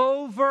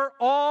over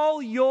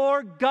all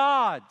your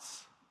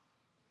gods,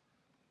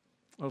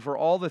 over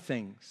all the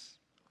things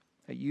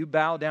that you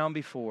bow down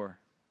before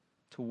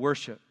to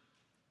worship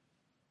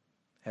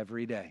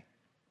every day.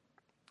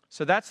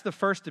 So that's the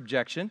first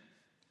objection.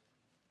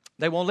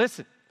 They won't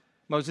listen.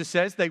 Moses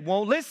says they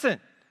won't listen.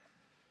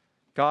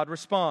 God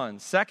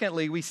responds.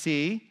 Secondly, we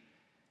see,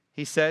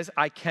 he says,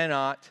 I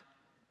cannot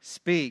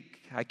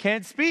speak. I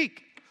can't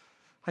speak.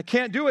 I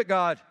can't do it,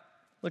 God.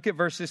 Look at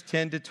verses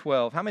 10 to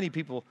 12. How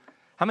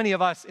many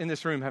of us in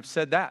this room have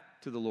said that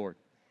to the Lord?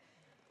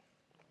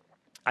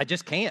 I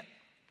just can't.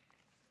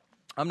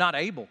 I'm not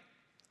able.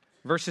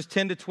 Verses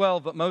 10 to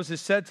 12, but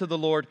Moses said to the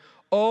Lord,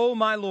 "O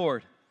my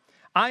Lord,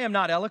 I am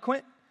not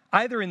eloquent,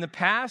 either in the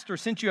past or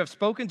since you have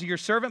spoken to your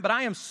servant, but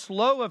I am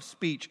slow of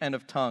speech and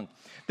of tongue."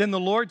 Then the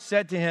Lord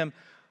said to him,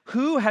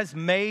 "Who has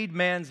made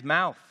man's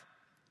mouth?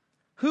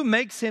 Who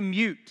makes him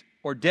mute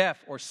or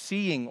deaf or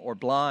seeing or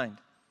blind?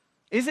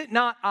 Is it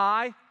not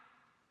I,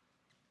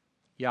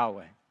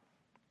 Yahweh?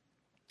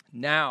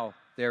 Now,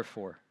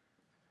 therefore,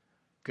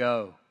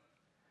 go,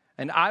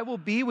 and I will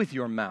be with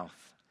your mouth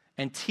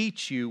and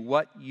teach you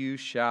what you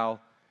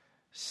shall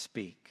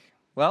speak."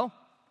 Well,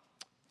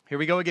 here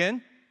we go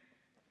again.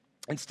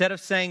 Instead of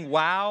saying,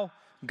 "Wow,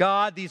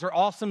 God, these are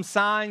awesome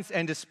signs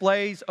and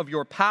displays of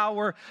your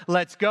power.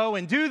 Let's go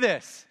and do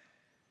this."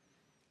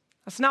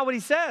 That's not what he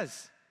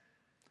says.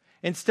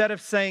 Instead of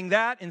saying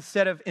that,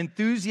 instead of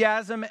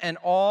enthusiasm and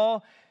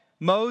awe,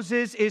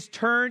 Moses is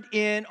turned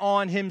in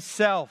on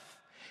himself.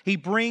 He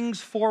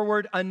brings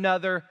forward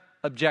another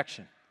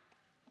objection.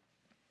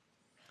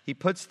 He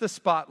puts the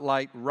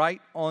spotlight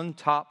right on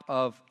top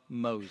of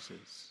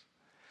Moses.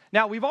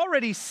 Now, we've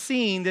already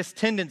seen this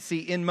tendency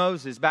in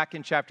Moses back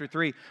in chapter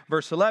 3,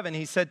 verse 11.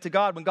 He said to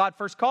God, when God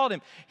first called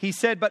him,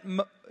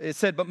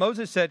 but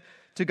Moses said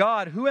to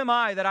God, "Who am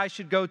I that I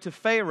should go to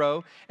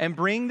Pharaoh and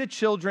bring the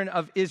children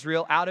of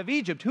Israel out of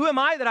Egypt? Who am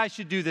I that I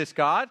should do this,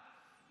 God?"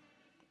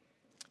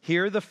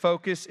 Here the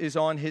focus is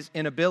on his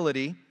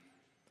inability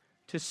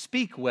to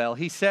speak well.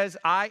 He says,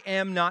 "I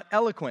am not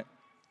eloquent."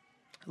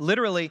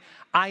 Literally,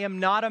 "I am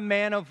not a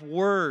man of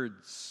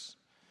words."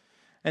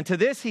 And to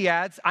this he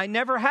adds, "I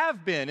never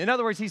have been." In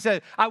other words, he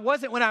said, I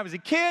wasn't when I was a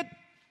kid.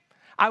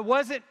 I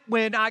wasn't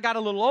when I got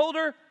a little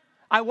older.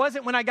 I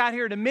wasn't when I got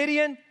here to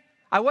Midian.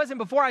 I wasn't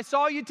before I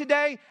saw you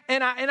today.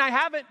 And I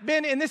haven't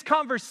been in this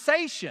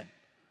conversation.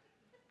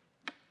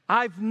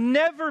 I've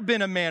never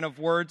been a man of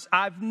words.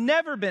 I've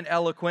never been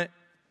eloquent.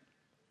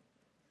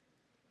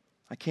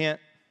 I can't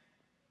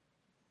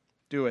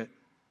do it.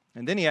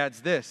 And then he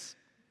adds this,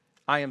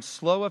 "I am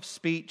slow of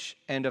speech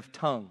and of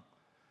tongue."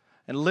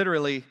 And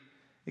literally,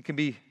 it can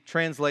be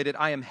translated,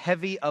 "I am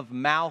heavy of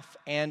mouth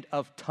and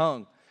of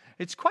tongue."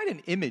 It's quite an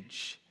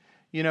image.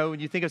 You know, when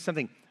you think of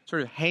something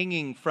sort of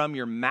hanging from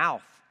your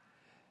mouth,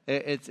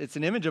 it's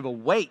an image of a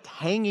weight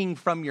hanging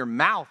from your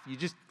mouth.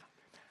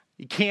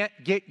 You can't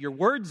get your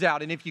words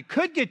out. And if you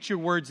could get your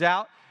words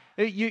out,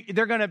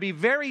 they're going to be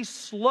very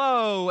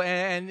slow,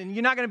 and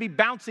you're not going to be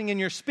bouncing in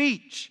your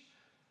speech,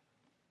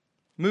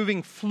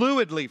 moving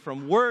fluidly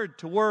from word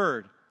to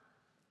word.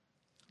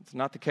 It's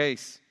not the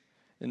case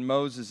in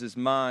Moses'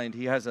 mind.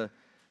 He has a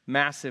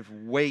massive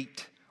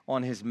weight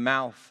on his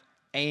mouth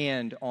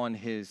and on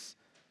his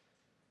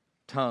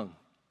tongue.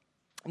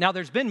 Now,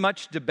 there's been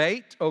much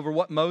debate over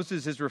what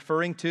Moses is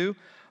referring to,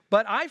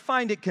 but I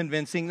find it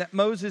convincing that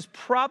Moses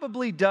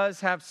probably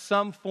does have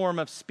some form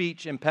of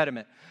speech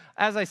impediment.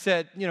 As I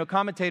said,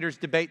 commentators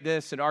debate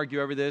this and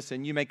argue over this,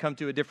 and you may come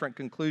to a different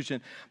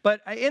conclusion.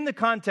 But in the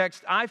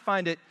context, I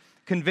find it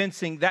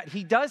convincing that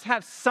he does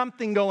have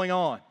something going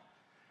on.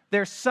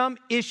 There's some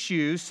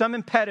issue, some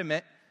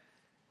impediment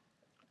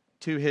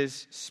to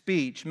his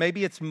speech.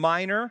 Maybe it's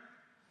minor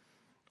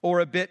or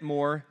a bit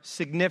more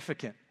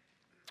significant.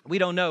 We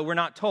don't know, we're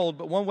not told,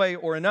 but one way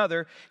or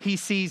another, he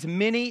sees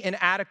many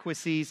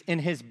inadequacies in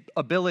his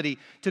ability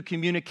to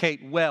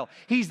communicate well.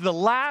 He's the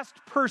last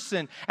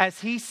person,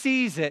 as he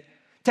sees it,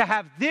 to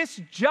have this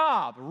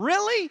job.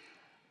 Really?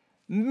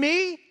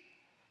 Me?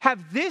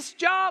 Have this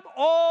job?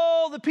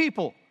 All the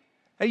people.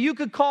 You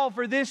could call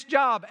for this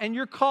job, and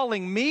you're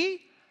calling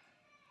me?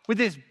 with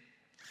this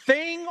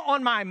thing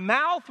on my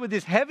mouth, with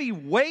this heavy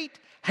weight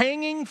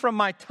hanging from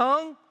my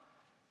tongue?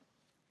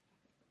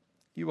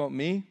 You want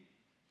me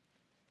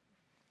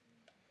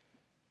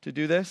to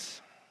do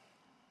this?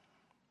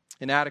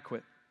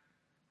 Inadequate,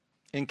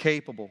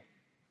 incapable,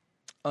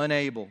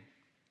 unable.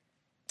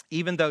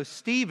 Even though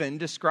Stephen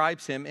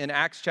describes him in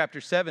Acts chapter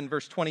 7,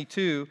 verse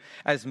 22,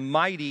 as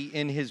mighty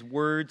in his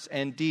words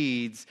and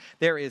deeds,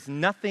 there is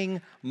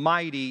nothing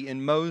mighty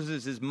in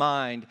Moses'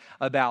 mind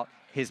about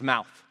his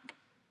mouth.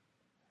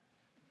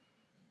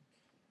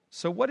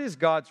 So what is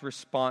God's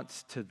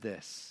response to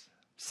this?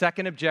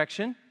 Second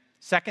objection,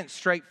 second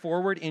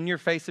straightforward,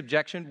 in-your-face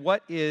objection.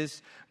 What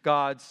is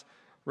God's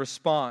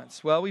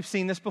response? Well, we've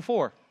seen this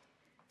before.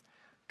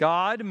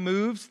 God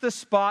moves the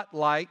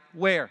spotlight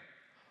where?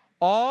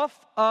 Off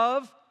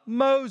of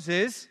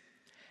Moses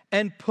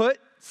and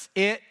puts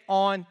it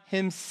on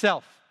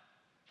himself.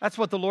 That's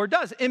what the Lord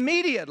does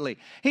immediately.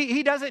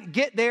 He doesn't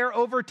get there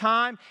over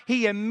time.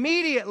 He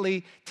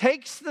immediately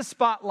takes the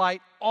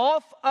spotlight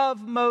off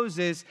of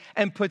Moses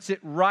and puts it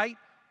right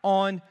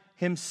on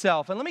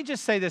himself. And let me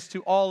just say this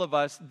to all of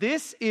us.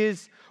 This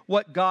is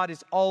what God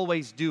is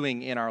always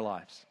doing in our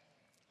lives.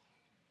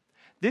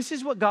 This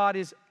is what God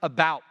is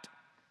about.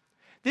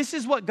 This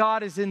is what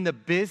God is in the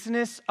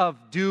business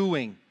of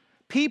doing.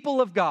 People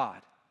of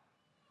God,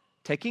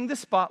 taking the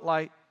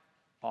spotlight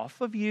off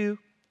of you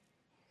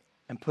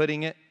and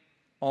putting it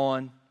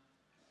on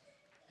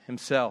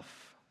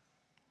himself.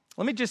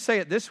 Let me just say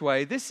it this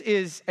way. This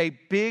is a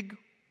big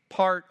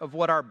part of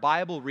what our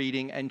Bible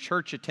reading and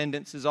church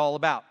attendance is all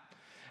about.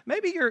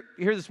 Maybe you're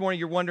here this morning,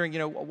 you're wondering,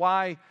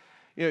 why,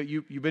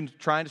 you've been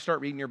trying to start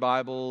reading your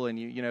Bible, and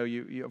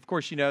you of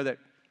course, you know that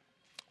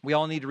we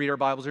all need to read our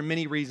Bibles. There are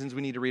many reasons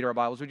we need to read our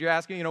Bibles. But you're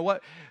asking,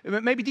 what?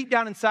 Maybe deep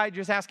down inside,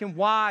 you're just asking,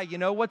 why?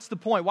 What's the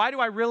point? Why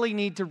do I really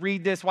need to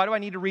read this? Why do I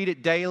need to read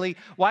it daily?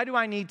 Why do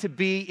I need to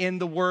be in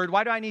the Word?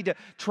 Why do I need to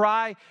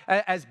try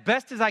as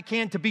best as I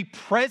can to be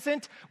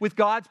present with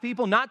God's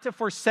people, not to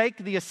forsake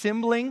the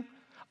assembling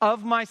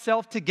of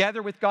myself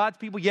together with God's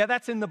people? Yeah,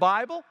 that's in the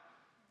Bible.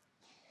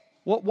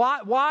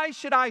 Why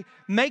should I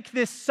make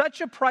this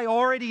such a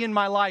priority in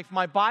my life,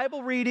 my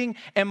Bible reading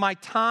and my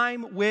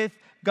time with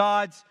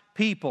God's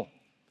people?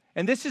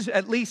 And this is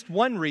at least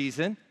one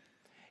reason,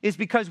 is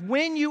because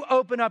when you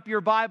open up your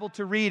Bible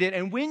to read it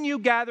and when you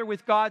gather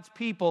with God's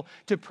people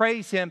to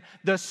praise Him,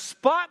 the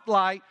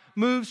spotlight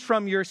moves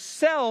from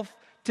yourself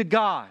to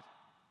God.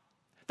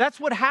 That's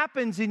what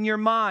happens in your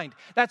mind.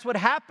 That's what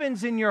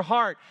happens in your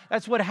heart.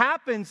 That's what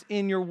happens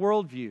in your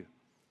worldview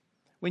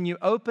when you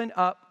open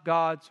up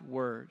God's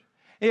Word.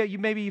 Yeah,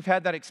 maybe you've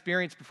had that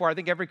experience before. I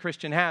think every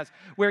Christian has,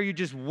 where you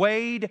just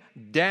weighed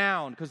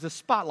down because the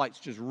spotlight's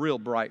just real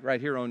bright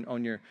right here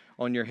on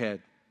your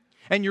head.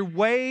 And you're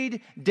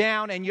weighed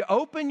down and you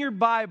open your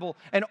Bible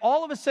and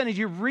all of a sudden as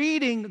you're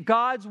reading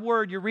God's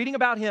Word, you're reading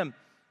about Him,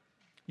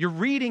 you're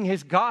reading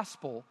His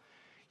gospel,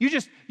 you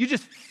just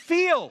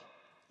feel,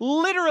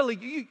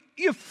 literally,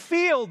 you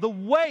feel the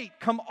weight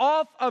come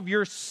off of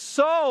your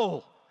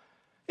soul.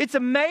 It's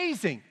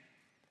amazing.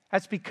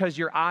 That's because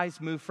your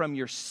eyes move from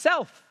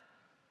yourself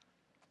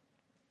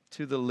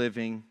to the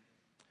living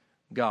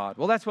God.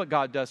 Well, that's what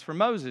God does for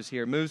Moses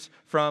here. Moves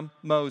from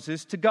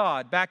Moses to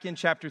God. Back in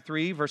chapter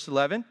 3, verse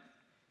 11,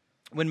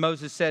 when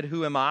Moses said,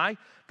 "Who am I?"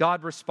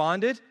 God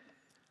responded,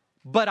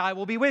 "But I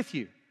will be with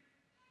you."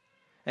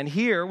 And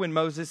here, when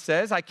Moses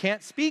says, "I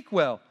can't speak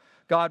well,"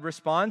 God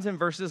responds in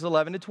verses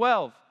 11 to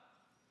 12.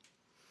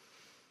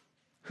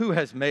 Who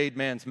has made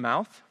man's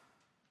mouth?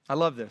 I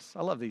love this.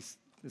 I love these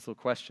little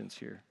questions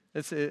here.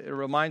 It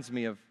reminds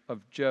me of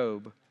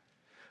Job.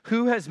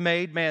 Who has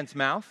made man's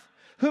mouth?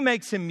 Who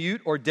makes him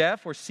mute or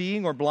deaf or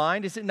seeing or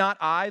blind? Is it not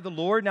I, the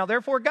Lord? Now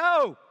therefore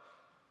go,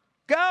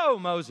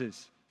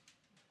 Moses,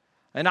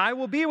 and I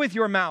will be with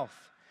your mouth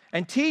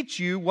and teach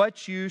you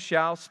what you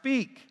shall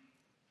speak.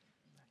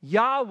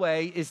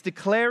 Yahweh is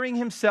declaring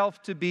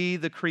Himself to be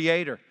the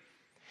Creator.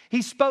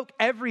 He spoke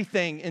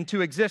everything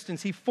into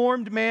existence. He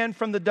formed man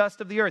from the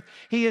dust of the earth.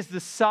 He is the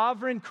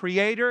sovereign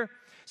creator,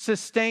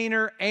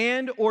 sustainer,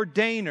 and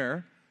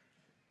ordainer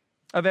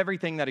of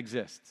everything that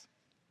exists.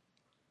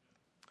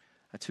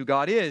 That's who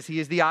God is. He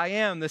is the I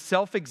am, the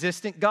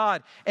self-existent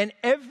God. And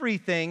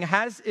everything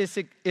has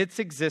its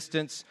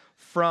existence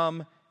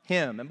from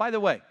Him. And by the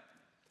way,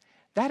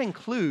 that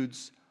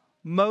includes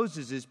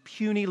Moses'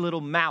 puny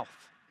little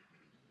mouth.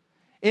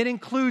 It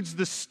includes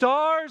the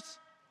stars,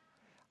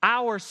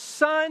 our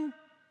sun,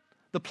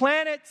 the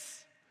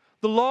planets,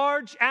 the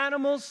large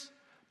animals,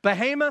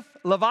 Behemoth,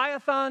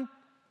 Leviathan,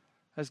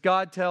 as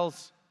God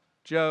tells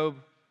Job,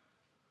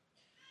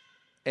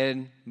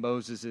 in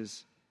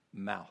Moses'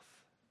 mouth.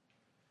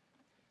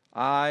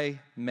 I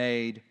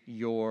made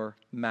your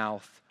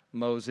mouth,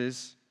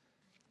 Moses.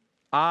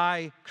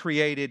 I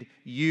created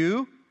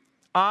you.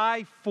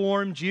 I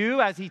formed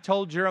you, as He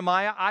told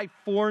Jeremiah, I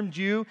formed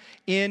you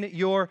in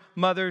your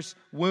mother's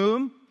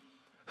womb.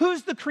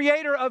 Who's the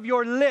creator of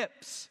your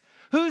lips?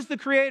 Who's the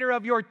creator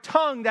of your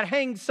tongue that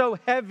hangs so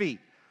heavy?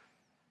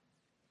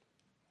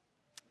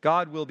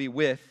 God will be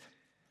with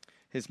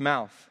His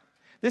mouth.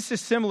 This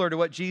is similar to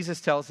what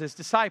Jesus tells his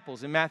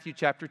disciples in Matthew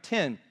chapter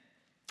 10.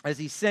 As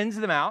he sends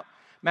them out,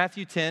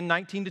 Matthew 10,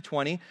 19 to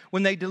 20,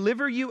 when they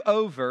deliver you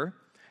over,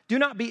 do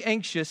not be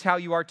anxious how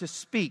you are to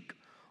speak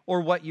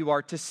or what you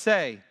are to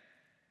say.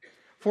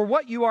 For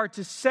what you are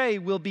to say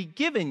will be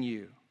given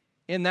you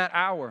in that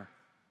hour.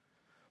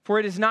 For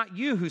it is not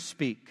you who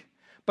speak,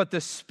 but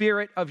the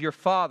Spirit of your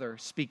Father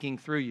speaking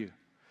through you.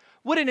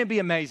 Wouldn't it be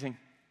amazing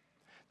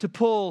to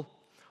pull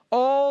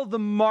all the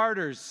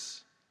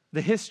martyrs,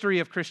 the history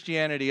of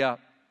Christianity up,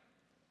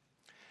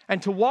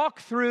 and to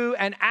walk through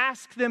and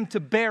ask them to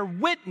bear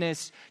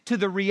witness to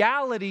the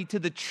reality, to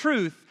the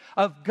truth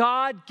of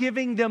God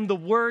giving them the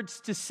words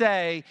to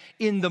say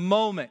in the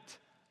moment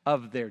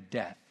of their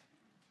death?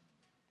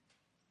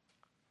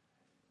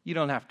 You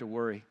don't have to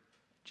worry,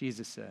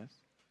 Jesus says.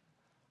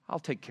 I'll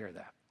take care of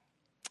that.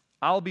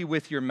 I'll be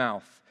with your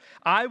mouth.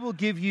 I will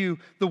give you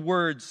the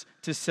words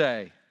to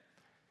say.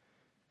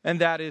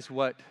 And that is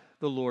what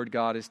the Lord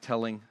God is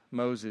telling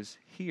Moses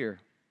here.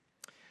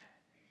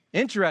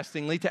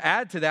 Interestingly, to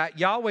add to that,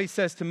 Yahweh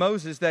says to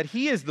Moses that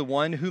he is the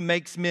one who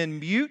makes men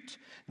mute,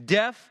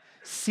 deaf,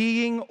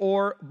 seeing,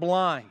 or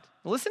blind.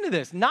 Listen to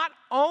this. Not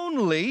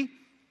only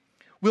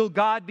will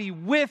God be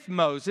with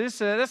Moses,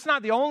 that's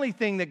not the only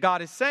thing that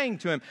God is saying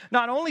to him.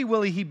 Not only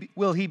will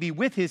he be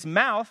with his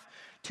mouth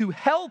to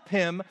help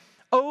him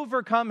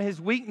overcome his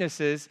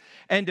weaknesses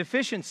and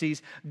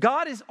deficiencies,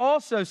 God is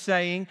also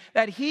saying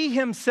that he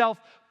himself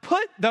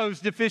put those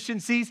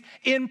deficiencies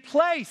in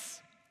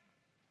place.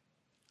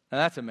 Now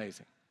that's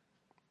amazing.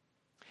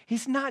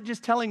 He's not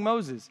just telling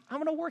Moses, I'm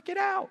going to work it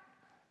out.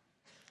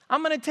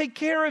 I'm going to take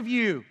care of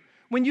you.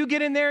 When you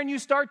get in there and you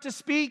start to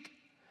speak,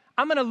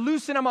 I'm going to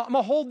loosen, I'm going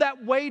to hold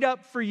that weight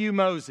up for you,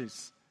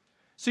 Moses,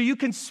 so you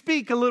can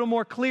speak a little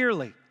more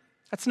clearly.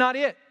 That's not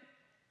it.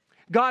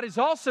 God is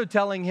also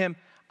telling him,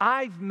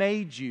 I've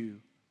made you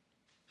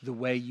the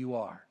way you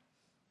are.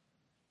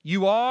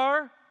 You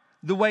are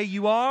the way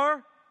you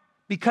are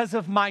because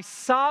of my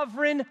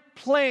sovereign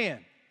plan.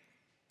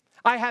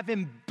 I have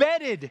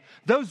embedded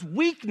those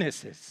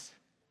weaknesses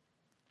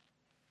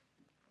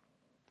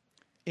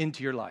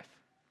into your life.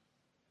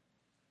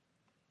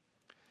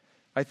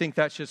 I think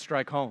that should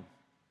strike home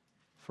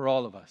for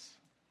all of us.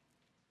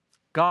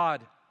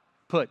 God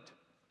put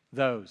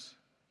those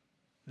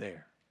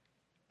there.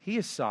 He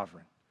is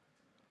sovereign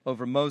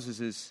over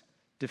Moses'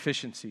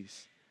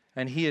 deficiencies,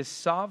 and he is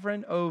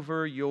sovereign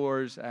over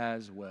yours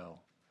as well.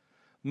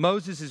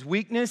 Moses'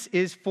 weakness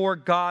is for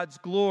God's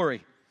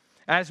glory.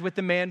 As with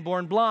the man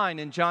born blind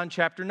in John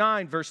chapter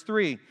 9, verse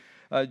 3,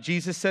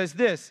 Jesus says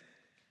this.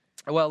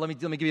 Well, let me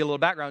give you a little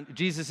background.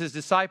 Jesus'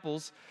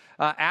 disciples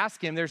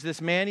ask him, there's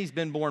this man, he's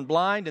been born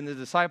blind, and the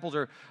disciples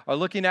are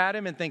looking at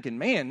him and thinking,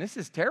 man, this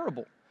is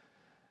terrible.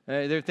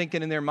 They're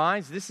thinking in their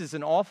minds, this is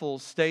an awful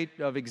state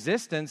of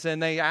existence.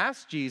 And they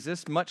asked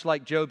Jesus, much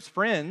like Job's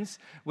friends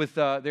with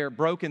their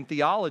broken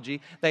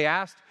theology, they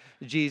asked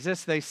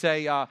Jesus, they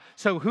say,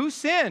 so who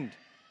sinned?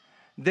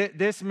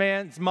 This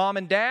man's mom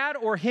and dad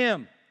or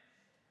him?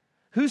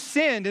 Who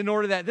sinned in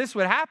order that this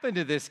would happen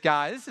to this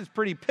guy? This is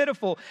pretty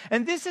pitiful.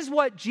 And this is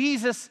what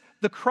Jesus,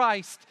 the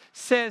Christ,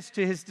 says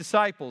to his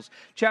disciples.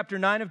 Chapter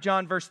 9 of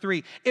John, verse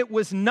 3. It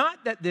was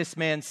not that this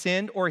man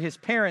sinned or his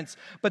parents,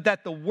 but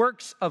that the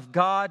works of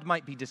God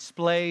might be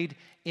displayed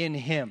in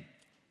him.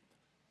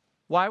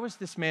 Why was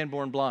this man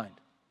born blind?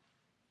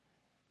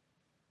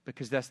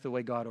 Because that's the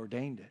way God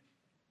ordained it.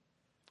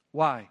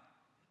 Why?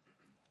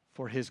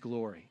 For his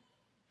glory.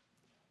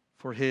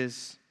 For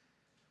his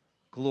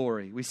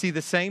glory. We see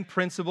the same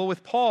principle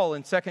with Paul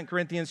in 2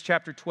 Corinthians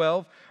chapter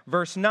 12,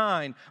 verse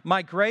 9.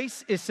 My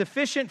grace is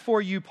sufficient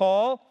for you,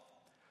 Paul,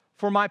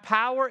 for my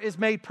power is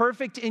made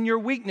perfect in your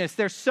weakness.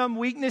 There's some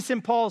weakness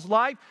in Paul's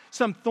life,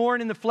 some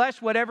thorn in the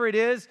flesh, whatever it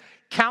is.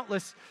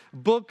 Countless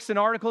books and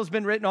articles have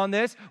been written on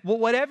this. Well,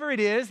 whatever it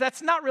is,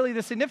 that's not really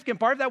the significant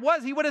part. If that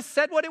was, he would have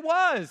said what it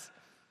was.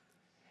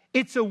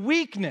 It's a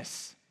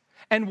weakness.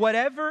 And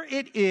whatever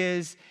it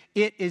is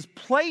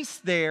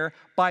placed there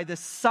by the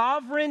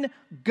sovereign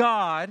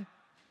God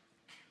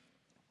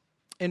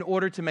in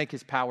order to make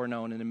his power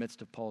known in the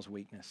midst of Paul's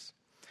weakness.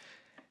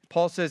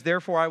 Paul says,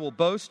 therefore I will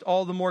boast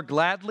all the more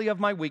gladly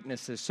of my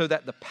weaknesses, so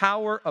that the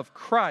power of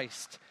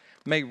Christ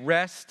may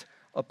rest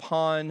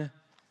upon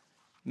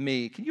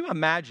me. Can you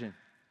imagine?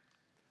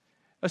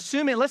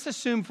 Let's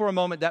assume for a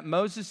moment that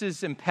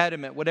Moses'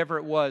 impediment, whatever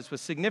it was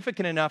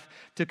significant enough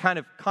to kind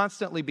of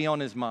constantly be on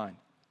his mind.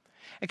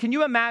 And can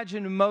you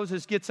imagine when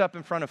Moses gets up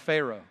in front of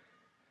Pharaoh?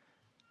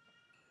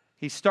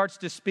 He starts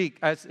to speak.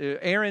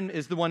 Aaron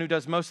is the one who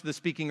does most of the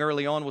speaking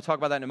early on. We'll talk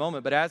about that in a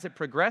moment. But as it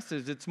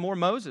progresses, it's more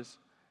Moses.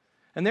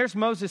 And there's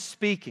Moses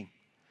speaking.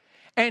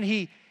 And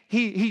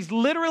he's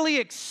literally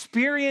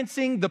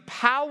experiencing the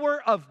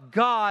power of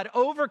God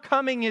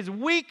overcoming his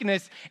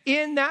weakness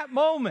in that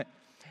moment.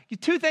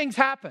 Two things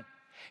happen.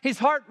 His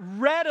heart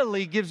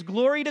readily gives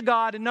glory to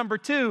God. And number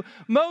two,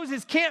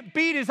 Moses can't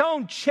beat his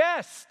own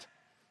chest.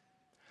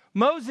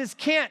 Moses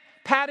can't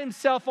pat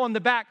himself on the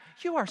back.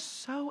 You are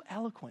so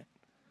eloquent.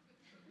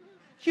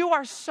 You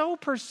are so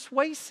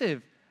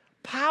persuasive.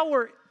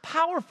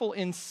 powerful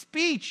in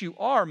speech you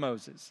are,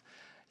 Moses.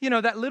 You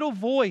know, that little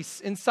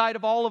voice inside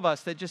of all of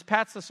us that just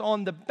pats us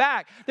on the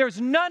back. There's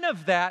none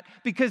of that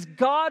because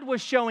God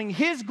was showing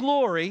his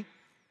glory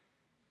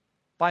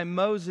by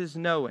Moses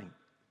knowing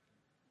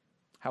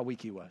how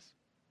weak he was.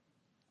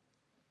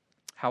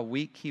 How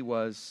weak he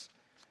was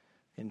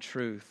in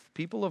truth.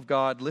 People of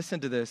God, listen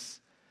to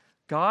this.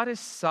 God is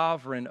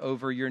sovereign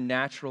over your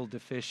natural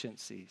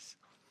deficiencies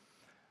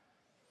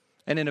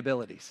and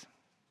inabilities.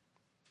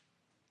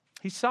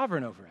 He's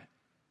sovereign over it.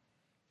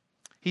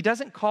 He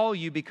doesn't call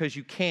you because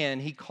you can.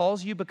 He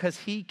calls you because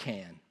he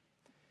can.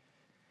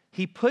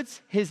 He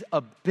puts his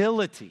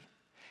ability,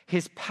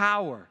 his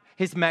power,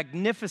 his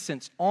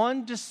magnificence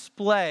on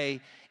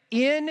display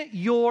in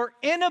your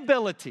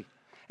inability.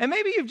 And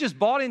maybe you've just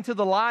bought into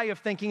the lie of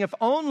thinking, if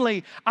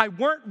only I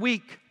weren't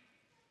weak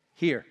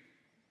here,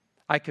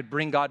 I could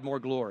bring God more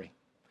glory.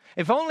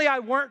 If only I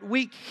weren't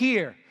weak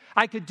here,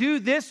 I could do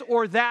this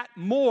or that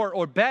more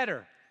or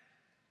better.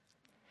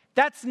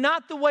 That's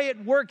not the way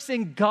it works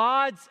in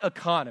God's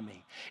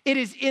economy. It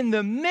is in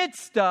the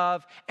midst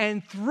of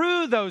and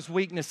through those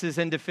weaknesses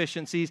and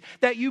deficiencies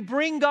that you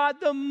bring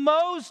God the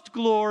most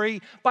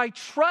glory by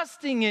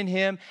trusting in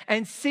him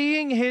and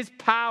seeing his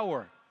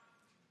power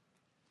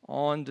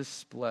on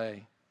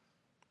display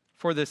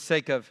for the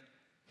sake of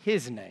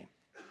his name.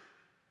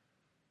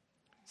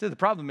 So the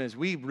problem is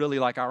we really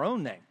like our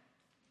own name.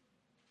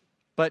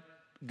 But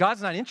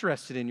God's not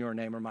interested in your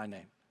name or my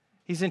name.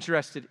 He's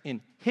interested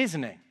in his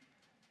name.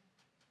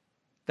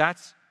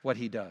 That's what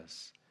he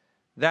does.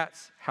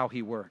 That's how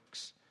he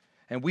works.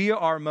 And we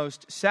are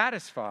most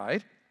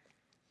satisfied,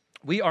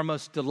 we are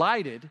most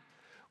delighted,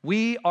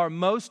 we are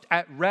most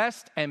at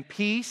rest and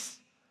peace,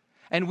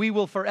 and we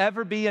will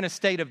forever be in a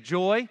state of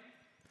joy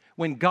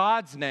when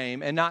God's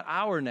name and not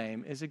our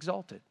name is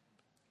exalted.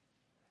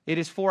 It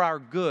is for our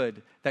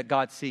good that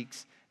God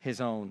seeks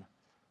his own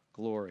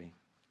glory.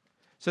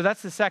 So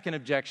that's the second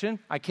objection.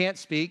 I can't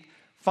speak.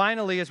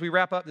 Finally, as we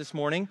wrap up this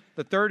morning,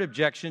 the third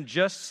objection,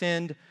 just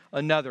send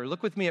another.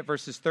 Look with me at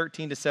verses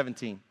 13 to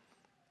 17.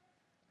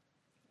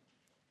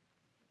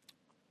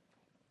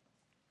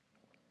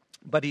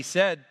 But he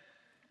said,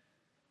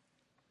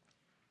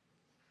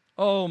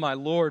 "Oh, my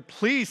Lord,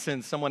 please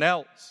send someone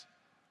else."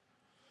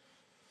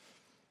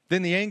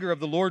 Then the anger of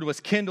the Lord was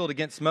kindled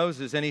against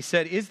Moses, and he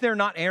said, "Is there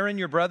not Aaron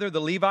your brother,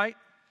 the Levite?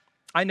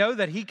 I know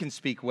that he can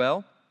speak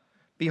well.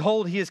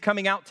 Behold, he is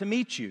coming out to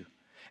meet you.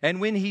 And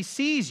when he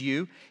sees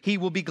you, he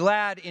will be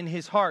glad in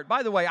his heart."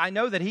 By the way, I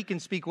know that he can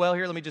speak well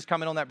here. Let me just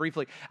comment on that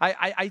briefly.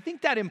 I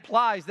think that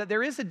implies that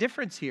there is a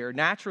difference here,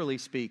 naturally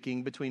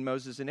speaking, between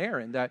Moses and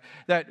Aaron.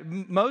 That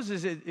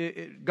Moses,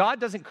 God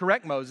doesn't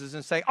correct Moses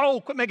and say,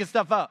 "Oh, quit making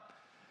stuff up."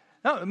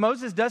 No,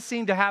 Moses does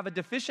seem to have a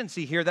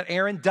deficiency here that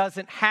Aaron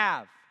doesn't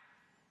have.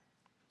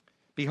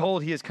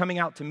 "Behold, he is coming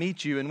out to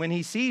meet you, and when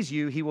he sees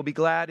you, he will be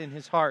glad in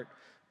his heart.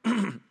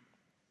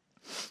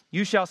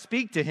 You shall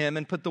speak to him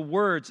and put the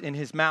words in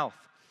his mouth.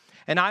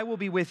 And I will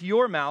be with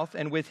your mouth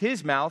and with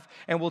his mouth,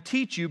 and will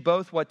teach you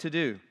both what to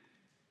do.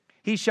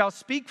 He shall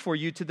speak for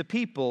you to the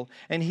people,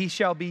 and he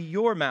shall be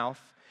your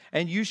mouth,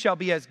 and you shall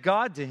be as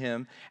God to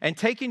him. And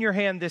take in your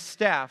hand this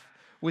staff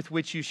with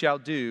which you shall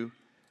do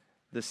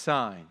the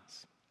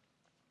signs."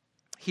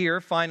 Here,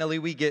 finally,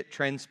 we get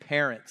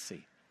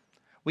transparency.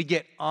 We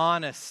get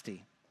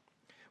honesty.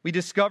 We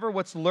discover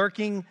what's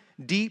lurking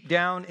deep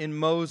down in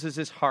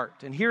Moses'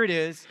 heart. And here it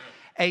is,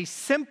 a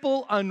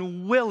simple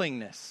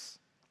unwillingness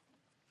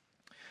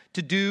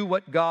to do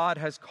what God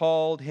has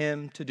called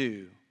him to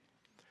do.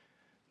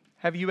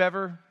 Have you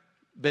ever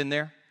been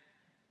there?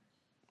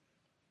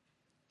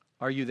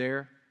 Are you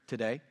there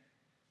today?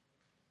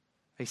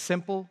 A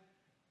simple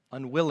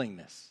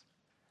unwillingness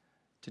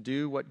to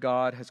do what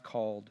God has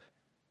called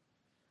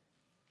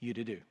you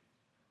to do.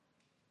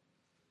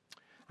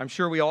 I'm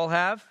sure we all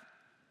have.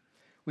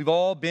 We've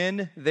all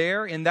been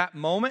there in that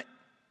moment.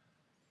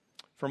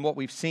 From what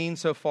we've seen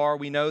so far,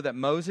 we know that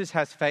Moses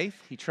has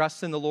faith. He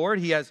trusts in the Lord.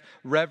 He has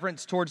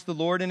reverence towards the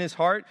Lord in his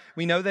heart.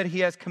 We know that he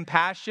has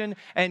compassion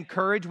and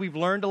courage. We've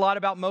learned a lot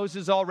about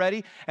Moses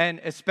already, and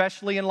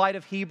especially in light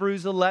of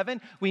Hebrews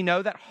 11, we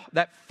know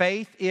that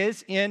faith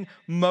is in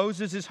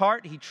Moses'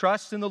 heart. He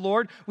trusts in the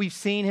Lord. We've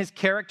seen his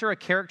character, a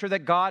character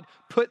that God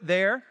put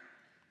there.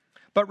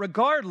 But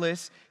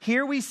regardless,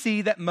 here we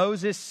see that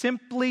Moses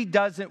simply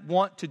doesn't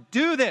want to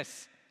do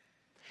this.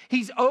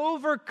 He's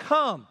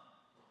overcome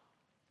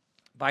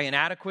by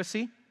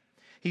inadequacy.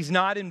 He's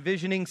not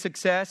envisioning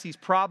success. He's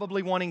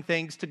probably wanting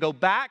things to go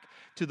back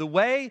to the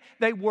way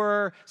they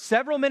were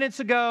several minutes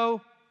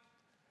ago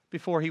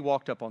before he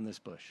walked up on this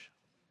bush.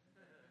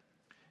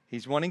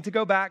 He's wanting to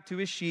go back to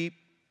his sheep,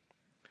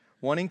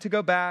 wanting to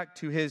go back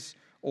to his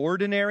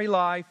ordinary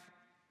life,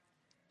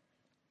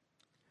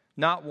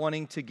 not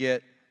wanting to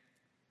get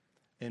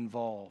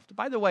involved.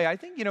 By the way, I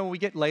think, when we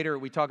get later,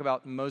 we talk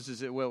about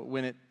Moses,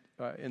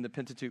 in the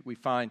Pentateuch, we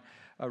find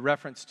a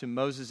reference to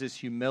Moses'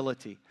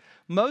 humility.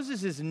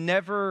 Moses is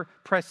never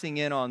pressing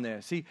in on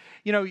this.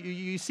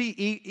 You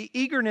see,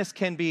 eagerness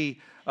can be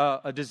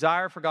a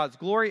desire for God's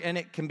glory, and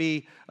it can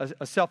be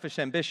a selfish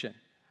ambition,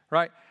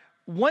 right?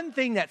 one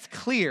thing that's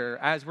clear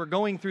as we're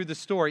going through the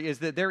story is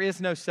that there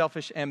is no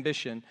selfish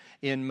ambition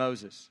in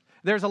Moses.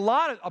 There's a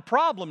lot of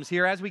problems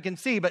here, as we can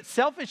see, but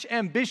selfish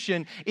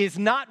ambition is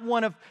not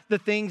one of the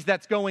things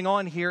that's going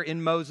on here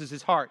in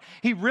Moses' heart.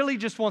 He really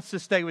just wants to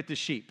stay with the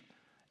sheep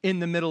in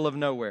the middle of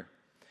nowhere.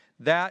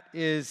 That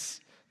is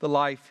the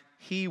life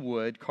he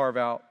would carve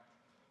out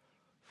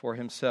for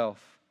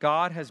himself.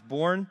 God has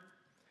borne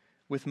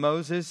with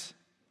Moses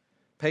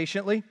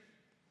patiently.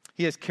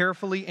 He has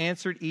carefully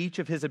answered each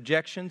of his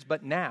objections,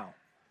 but now,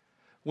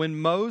 when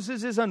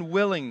Moses'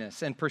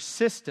 unwillingness and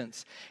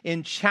persistence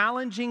in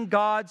challenging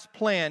God's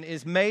plan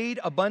is made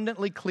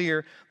abundantly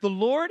clear, the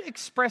Lord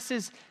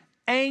expresses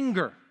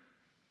anger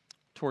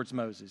towards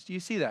Moses. Do you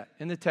see that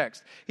in the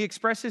text? He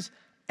expresses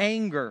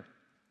anger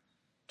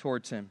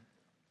towards him.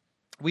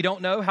 We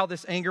don't know how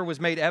this anger was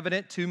made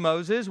evident to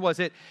Moses. Was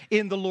it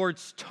in the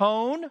Lord's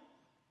tone?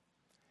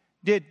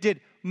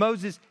 Did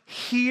Moses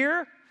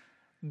hear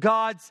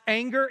God's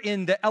anger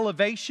in the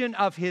elevation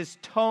of his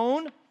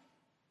tone?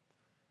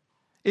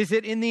 Is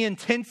it in the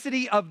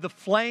intensity of the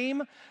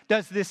flame?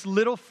 Does this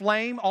little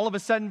flame all of a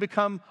sudden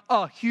become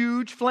a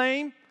huge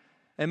flame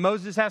and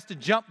Moses has to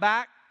jump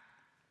back?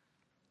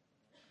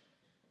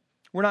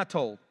 We're not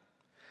told.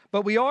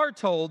 But we are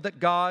told that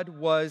God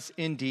was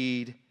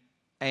indeed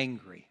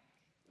angry.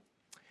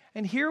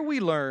 And here we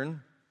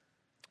learn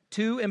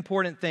two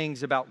important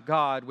things about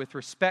God with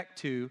respect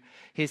to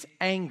his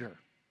anger.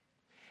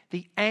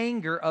 The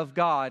anger of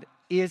God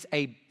is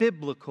a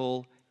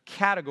biblical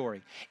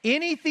category.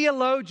 Any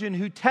theologian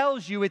who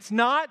tells you it's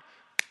not,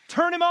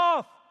 turn him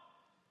off.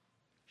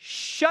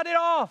 Shut it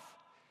off.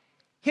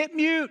 Hit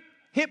mute.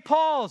 Hit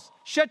pause.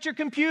 Shut your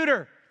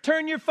computer.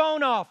 Turn your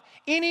phone off.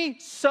 Any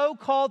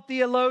so-called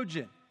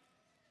theologian,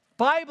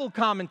 Bible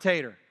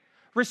commentator,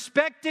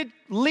 respected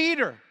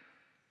leader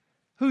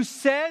who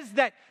says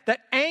that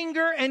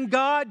anger and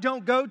God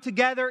don't go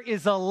together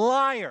is a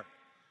liar.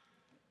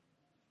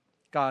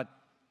 God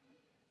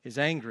is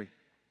angry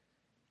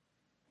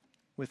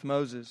with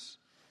Moses.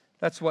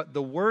 That's what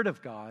the Word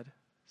of God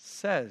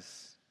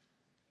says.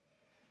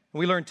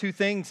 We learn two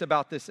things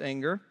about this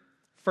anger.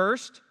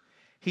 First,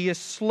 he is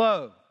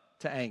slow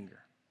to anger.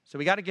 So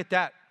we got to get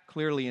that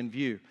clearly in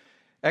view.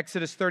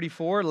 Exodus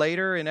 34,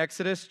 later in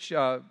Exodus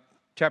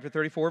chapter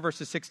 34,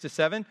 verses 6 to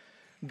 7,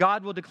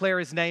 God will declare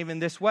his name in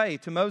this way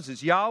to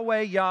Moses: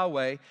 Yahweh,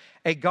 Yahweh,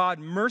 a God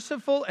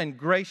merciful and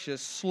gracious,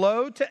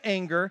 slow to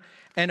anger,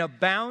 and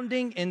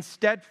abounding in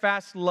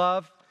steadfast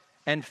love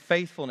and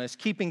faithfulness,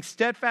 keeping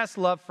steadfast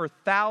love for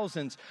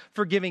thousands,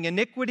 forgiving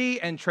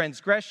iniquity and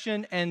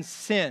transgression and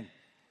sin.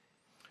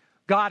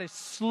 God is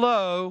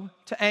slow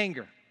to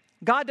anger.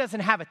 God doesn't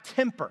have a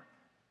temper.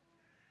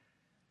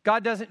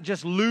 God doesn't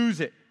just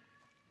lose it.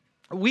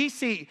 We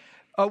see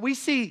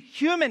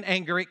human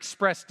anger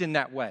expressed in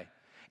that way.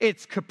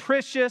 It's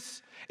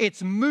capricious,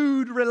 it's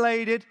mood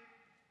related,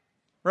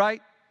 right?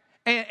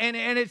 And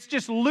it's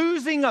just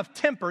losing of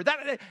temper.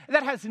 That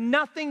has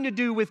nothing to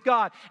do with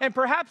God. And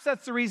perhaps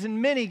that's the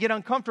reason many get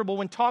uncomfortable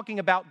when talking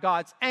about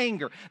God's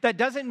anger. That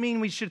doesn't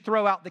mean we should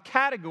throw out the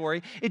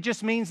category. It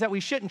just means that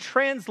we shouldn't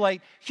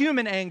translate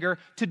human anger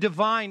to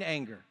divine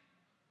anger.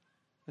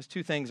 Those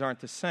two things aren't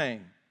the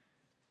same.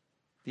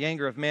 The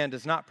anger of man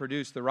does not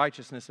produce the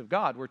righteousness of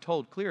God. We're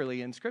told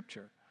clearly in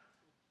Scripture.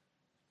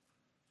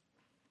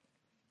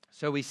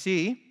 So we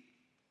see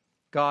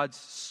God's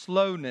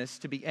slowness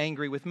to be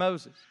angry with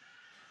Moses.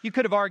 You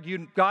could have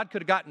argued God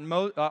could have gotten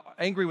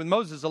angry with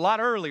Moses a lot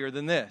earlier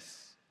than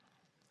this.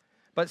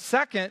 But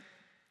second,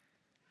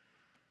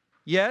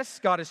 yes,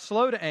 God is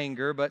slow to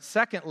anger, but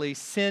secondly,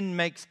 sin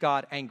makes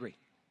God angry.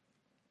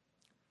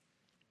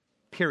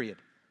 Period.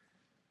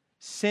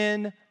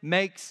 Sin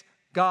makes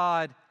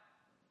God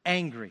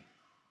angry.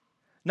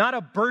 Not a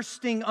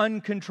bursting,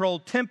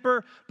 uncontrolled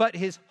temper, but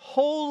his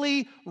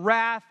holy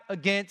wrath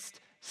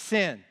against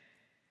sin.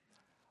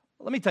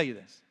 Let me tell you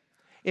this.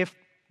 If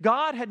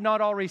God had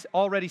not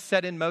already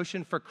set in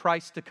motion for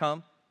Christ to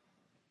come,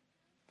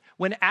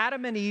 when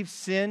Adam and Eve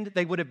sinned,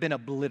 they would have been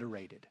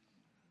obliterated.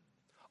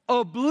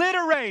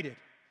 Obliterated.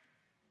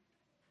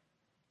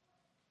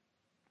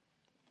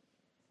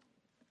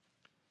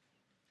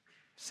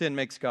 Sin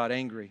makes God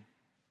angry.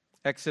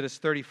 Exodus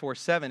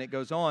 34:7, it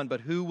goes on,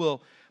 but who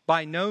will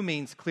by no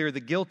means clear the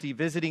guilty,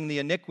 visiting the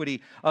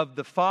iniquity of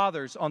the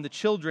fathers on the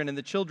children and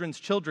the children's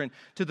children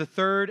to the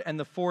third and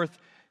the fourth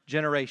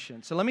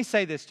generation. So let me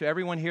say this to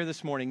everyone here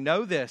this morning.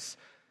 Know this: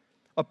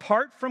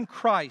 apart from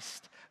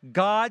Christ,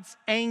 God's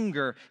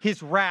anger,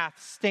 his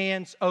wrath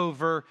stands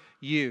over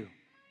you.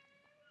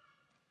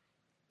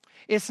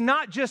 It's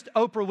not just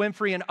Oprah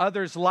Winfrey and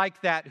others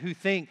like that who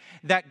think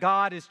that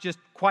God is just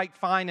quite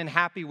fine and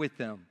happy with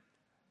them.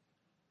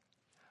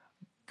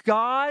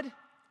 God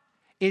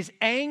is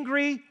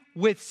angry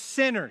with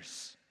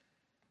sinners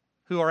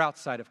who are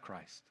outside of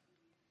Christ.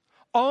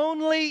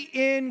 Only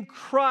in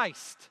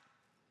Christ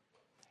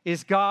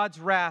is God's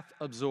wrath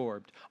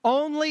absorbed.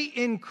 Only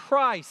in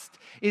Christ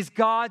is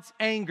God's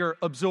anger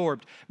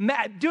absorbed.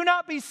 Do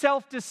not be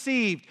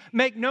self-deceived.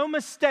 Make no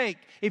mistake.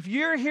 If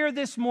you're here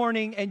this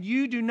morning and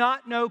you do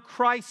not know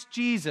Christ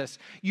Jesus,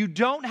 you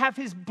don't have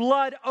His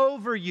blood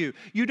over you,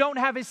 you don't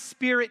have His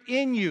Spirit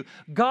in you,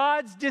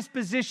 God's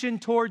disposition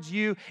towards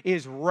you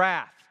is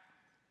wrath.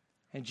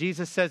 And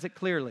Jesus says it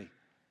clearly.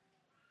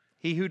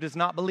 He who does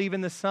not believe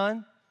in the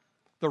Son,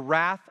 the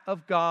wrath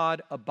of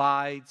God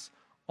abides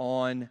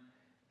on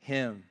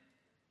him.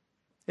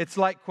 It's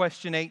like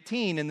question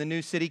 18 in the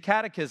New City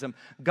Catechism.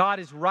 God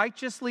is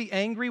righteously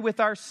angry with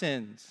our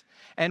sins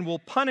and will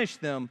punish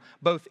them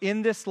both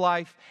in this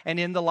life and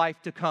in the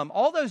life to come.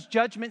 All those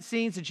judgment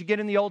scenes that you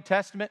get in the Old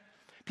Testament,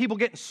 people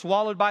getting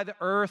swallowed by the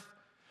earth,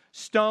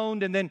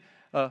 stoned, and then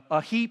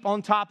a heap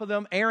on top of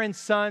them. Aaron's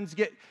sons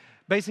get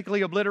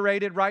basically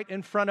obliterated right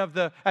in front of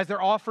as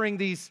they're offering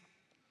the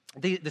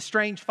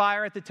strange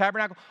fire at the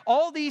tabernacle.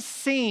 All these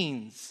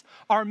scenes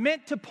are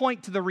meant to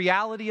point to the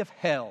reality of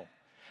hell.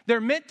 They're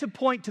meant to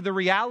point to the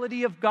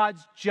reality of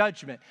God's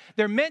judgment.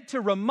 They're meant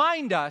to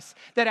remind us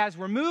that as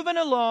we're moving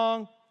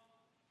along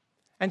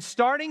and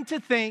starting to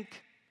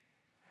think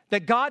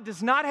that God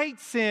does not hate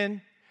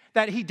sin,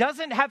 that He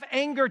doesn't have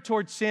anger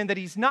towards sin, that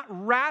He's not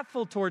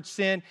wrathful towards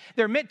sin,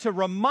 they're meant to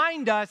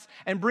remind us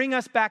and bring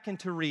us back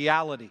into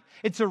reality.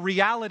 It's a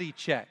reality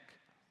check.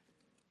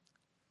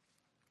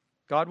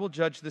 God will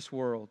judge this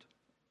world.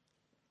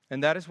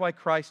 And that is why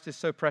Christ is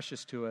so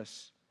precious to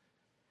us,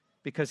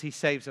 because He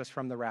saves us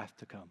from the wrath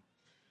to come.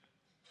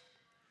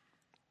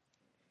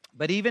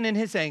 But even in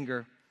His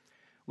anger,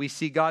 we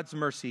see God's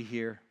mercy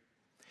here.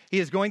 He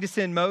is going to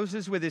send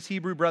Moses with his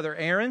Hebrew brother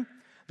Aaron,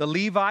 the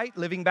Levite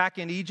living back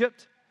in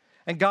Egypt.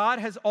 And God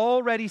has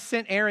already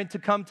sent Aaron to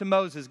come to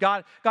Moses.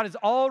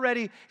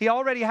 He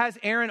already has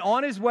Aaron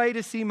on his way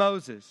to see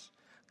Moses.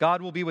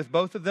 God will be with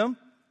both of them.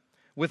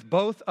 With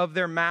both of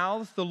their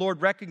mouths, the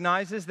Lord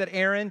recognizes that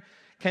Aaron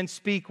can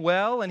speak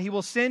well, and He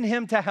will send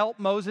him to help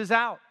Moses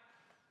out.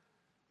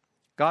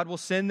 God will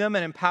send them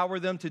and empower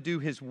them to do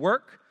His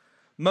work.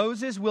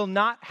 Moses will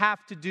not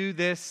have to do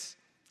this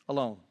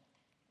alone.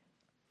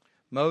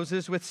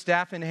 Moses, with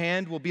staff in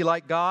hand, will be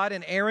like God,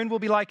 and Aaron will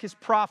be like his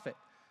prophet.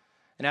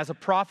 And as a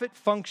prophet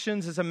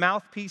functions as a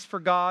mouthpiece for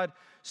God,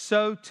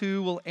 so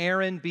too will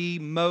Aaron be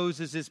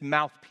Moses'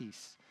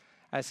 mouthpiece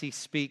as he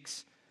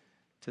speaks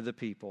to the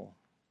people.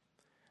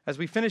 As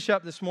we finish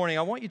up this morning,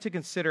 I want you to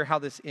consider how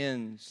this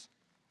ends.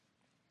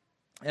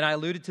 And I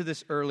alluded to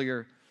this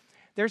earlier.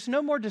 There's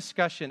no more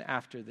discussion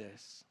after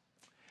this.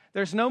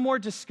 There's no more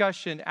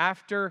discussion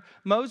after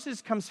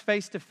Moses comes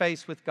face to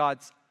face with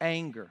God's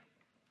anger.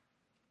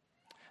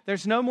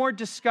 There's no more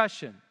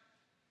discussion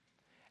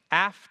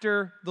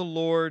after the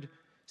Lord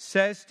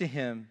says to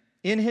him,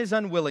 in his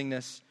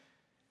unwillingness,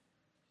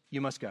 you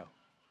must go.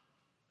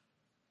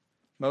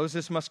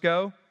 Moses must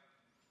go,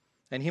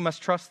 and he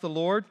must trust the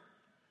Lord.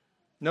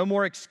 No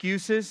more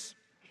excuses,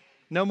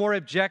 no more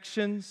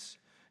objections.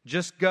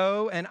 Just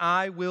go, and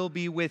I will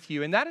be with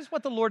you. And that is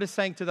what the Lord is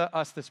saying to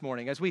us this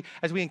morning. As we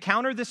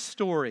encounter this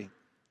story,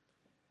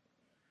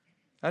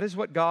 that is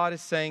what God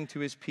is saying to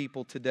His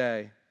people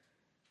today.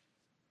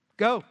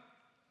 Go,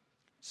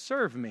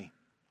 serve me.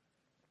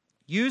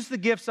 Use the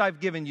gifts I've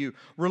given you.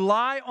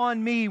 Rely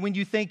on me when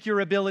you think your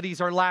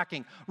abilities are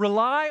lacking.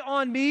 Rely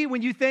on me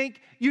when you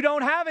think you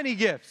don't have any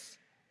gifts.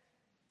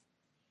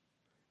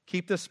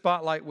 Keep the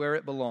spotlight where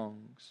it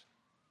belongs.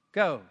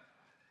 Go,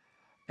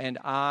 and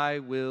I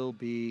will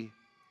be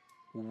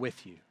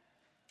with you.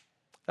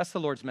 That's the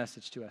Lord's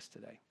message to us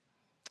today.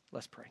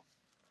 Let's pray.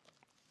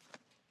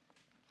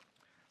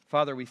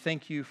 Father, we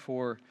thank you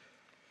for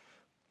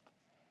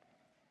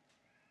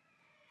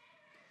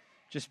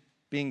just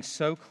being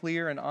so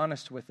clear and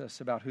honest with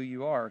us about who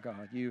you are,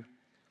 God. You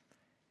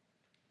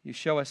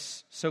show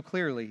us so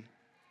clearly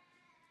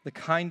the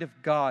kind of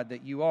God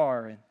that you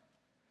are. And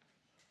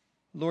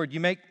Lord, you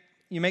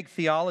make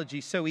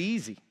theology so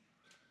easy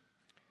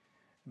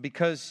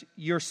because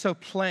you're so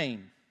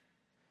plain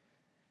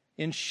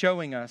in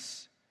showing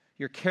us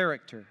your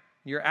character,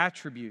 your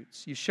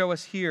attributes. You show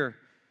us here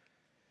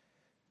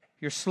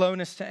your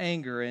slowness to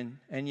anger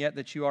and yet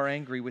that you are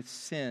angry with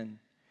sin.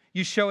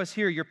 You show us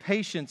here your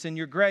patience and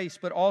your grace,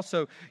 but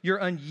also your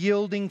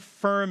unyielding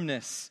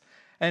firmness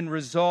and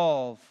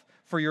resolve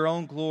for your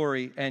own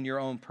glory and your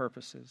own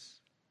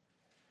purposes.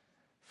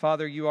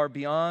 Father, you are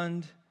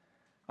beyond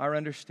our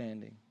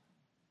understanding.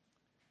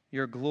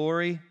 Your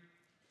glory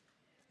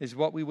is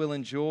what we will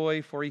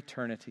enjoy for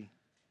eternity.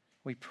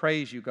 We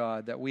praise you,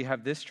 God, that we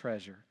have this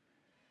treasure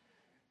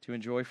to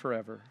enjoy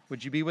forever.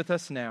 Would you be with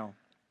us now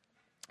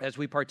as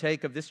we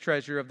partake of this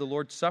treasure of the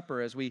Lord's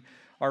Supper, as we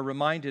are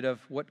reminded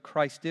of what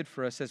Christ did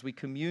for us, as we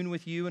commune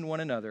with you and one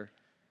another?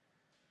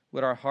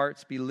 Would our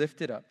hearts be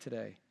lifted up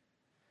today?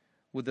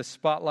 Would the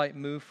spotlight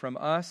move from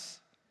us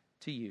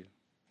to you?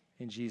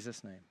 In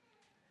Jesus' name,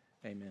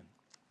 amen.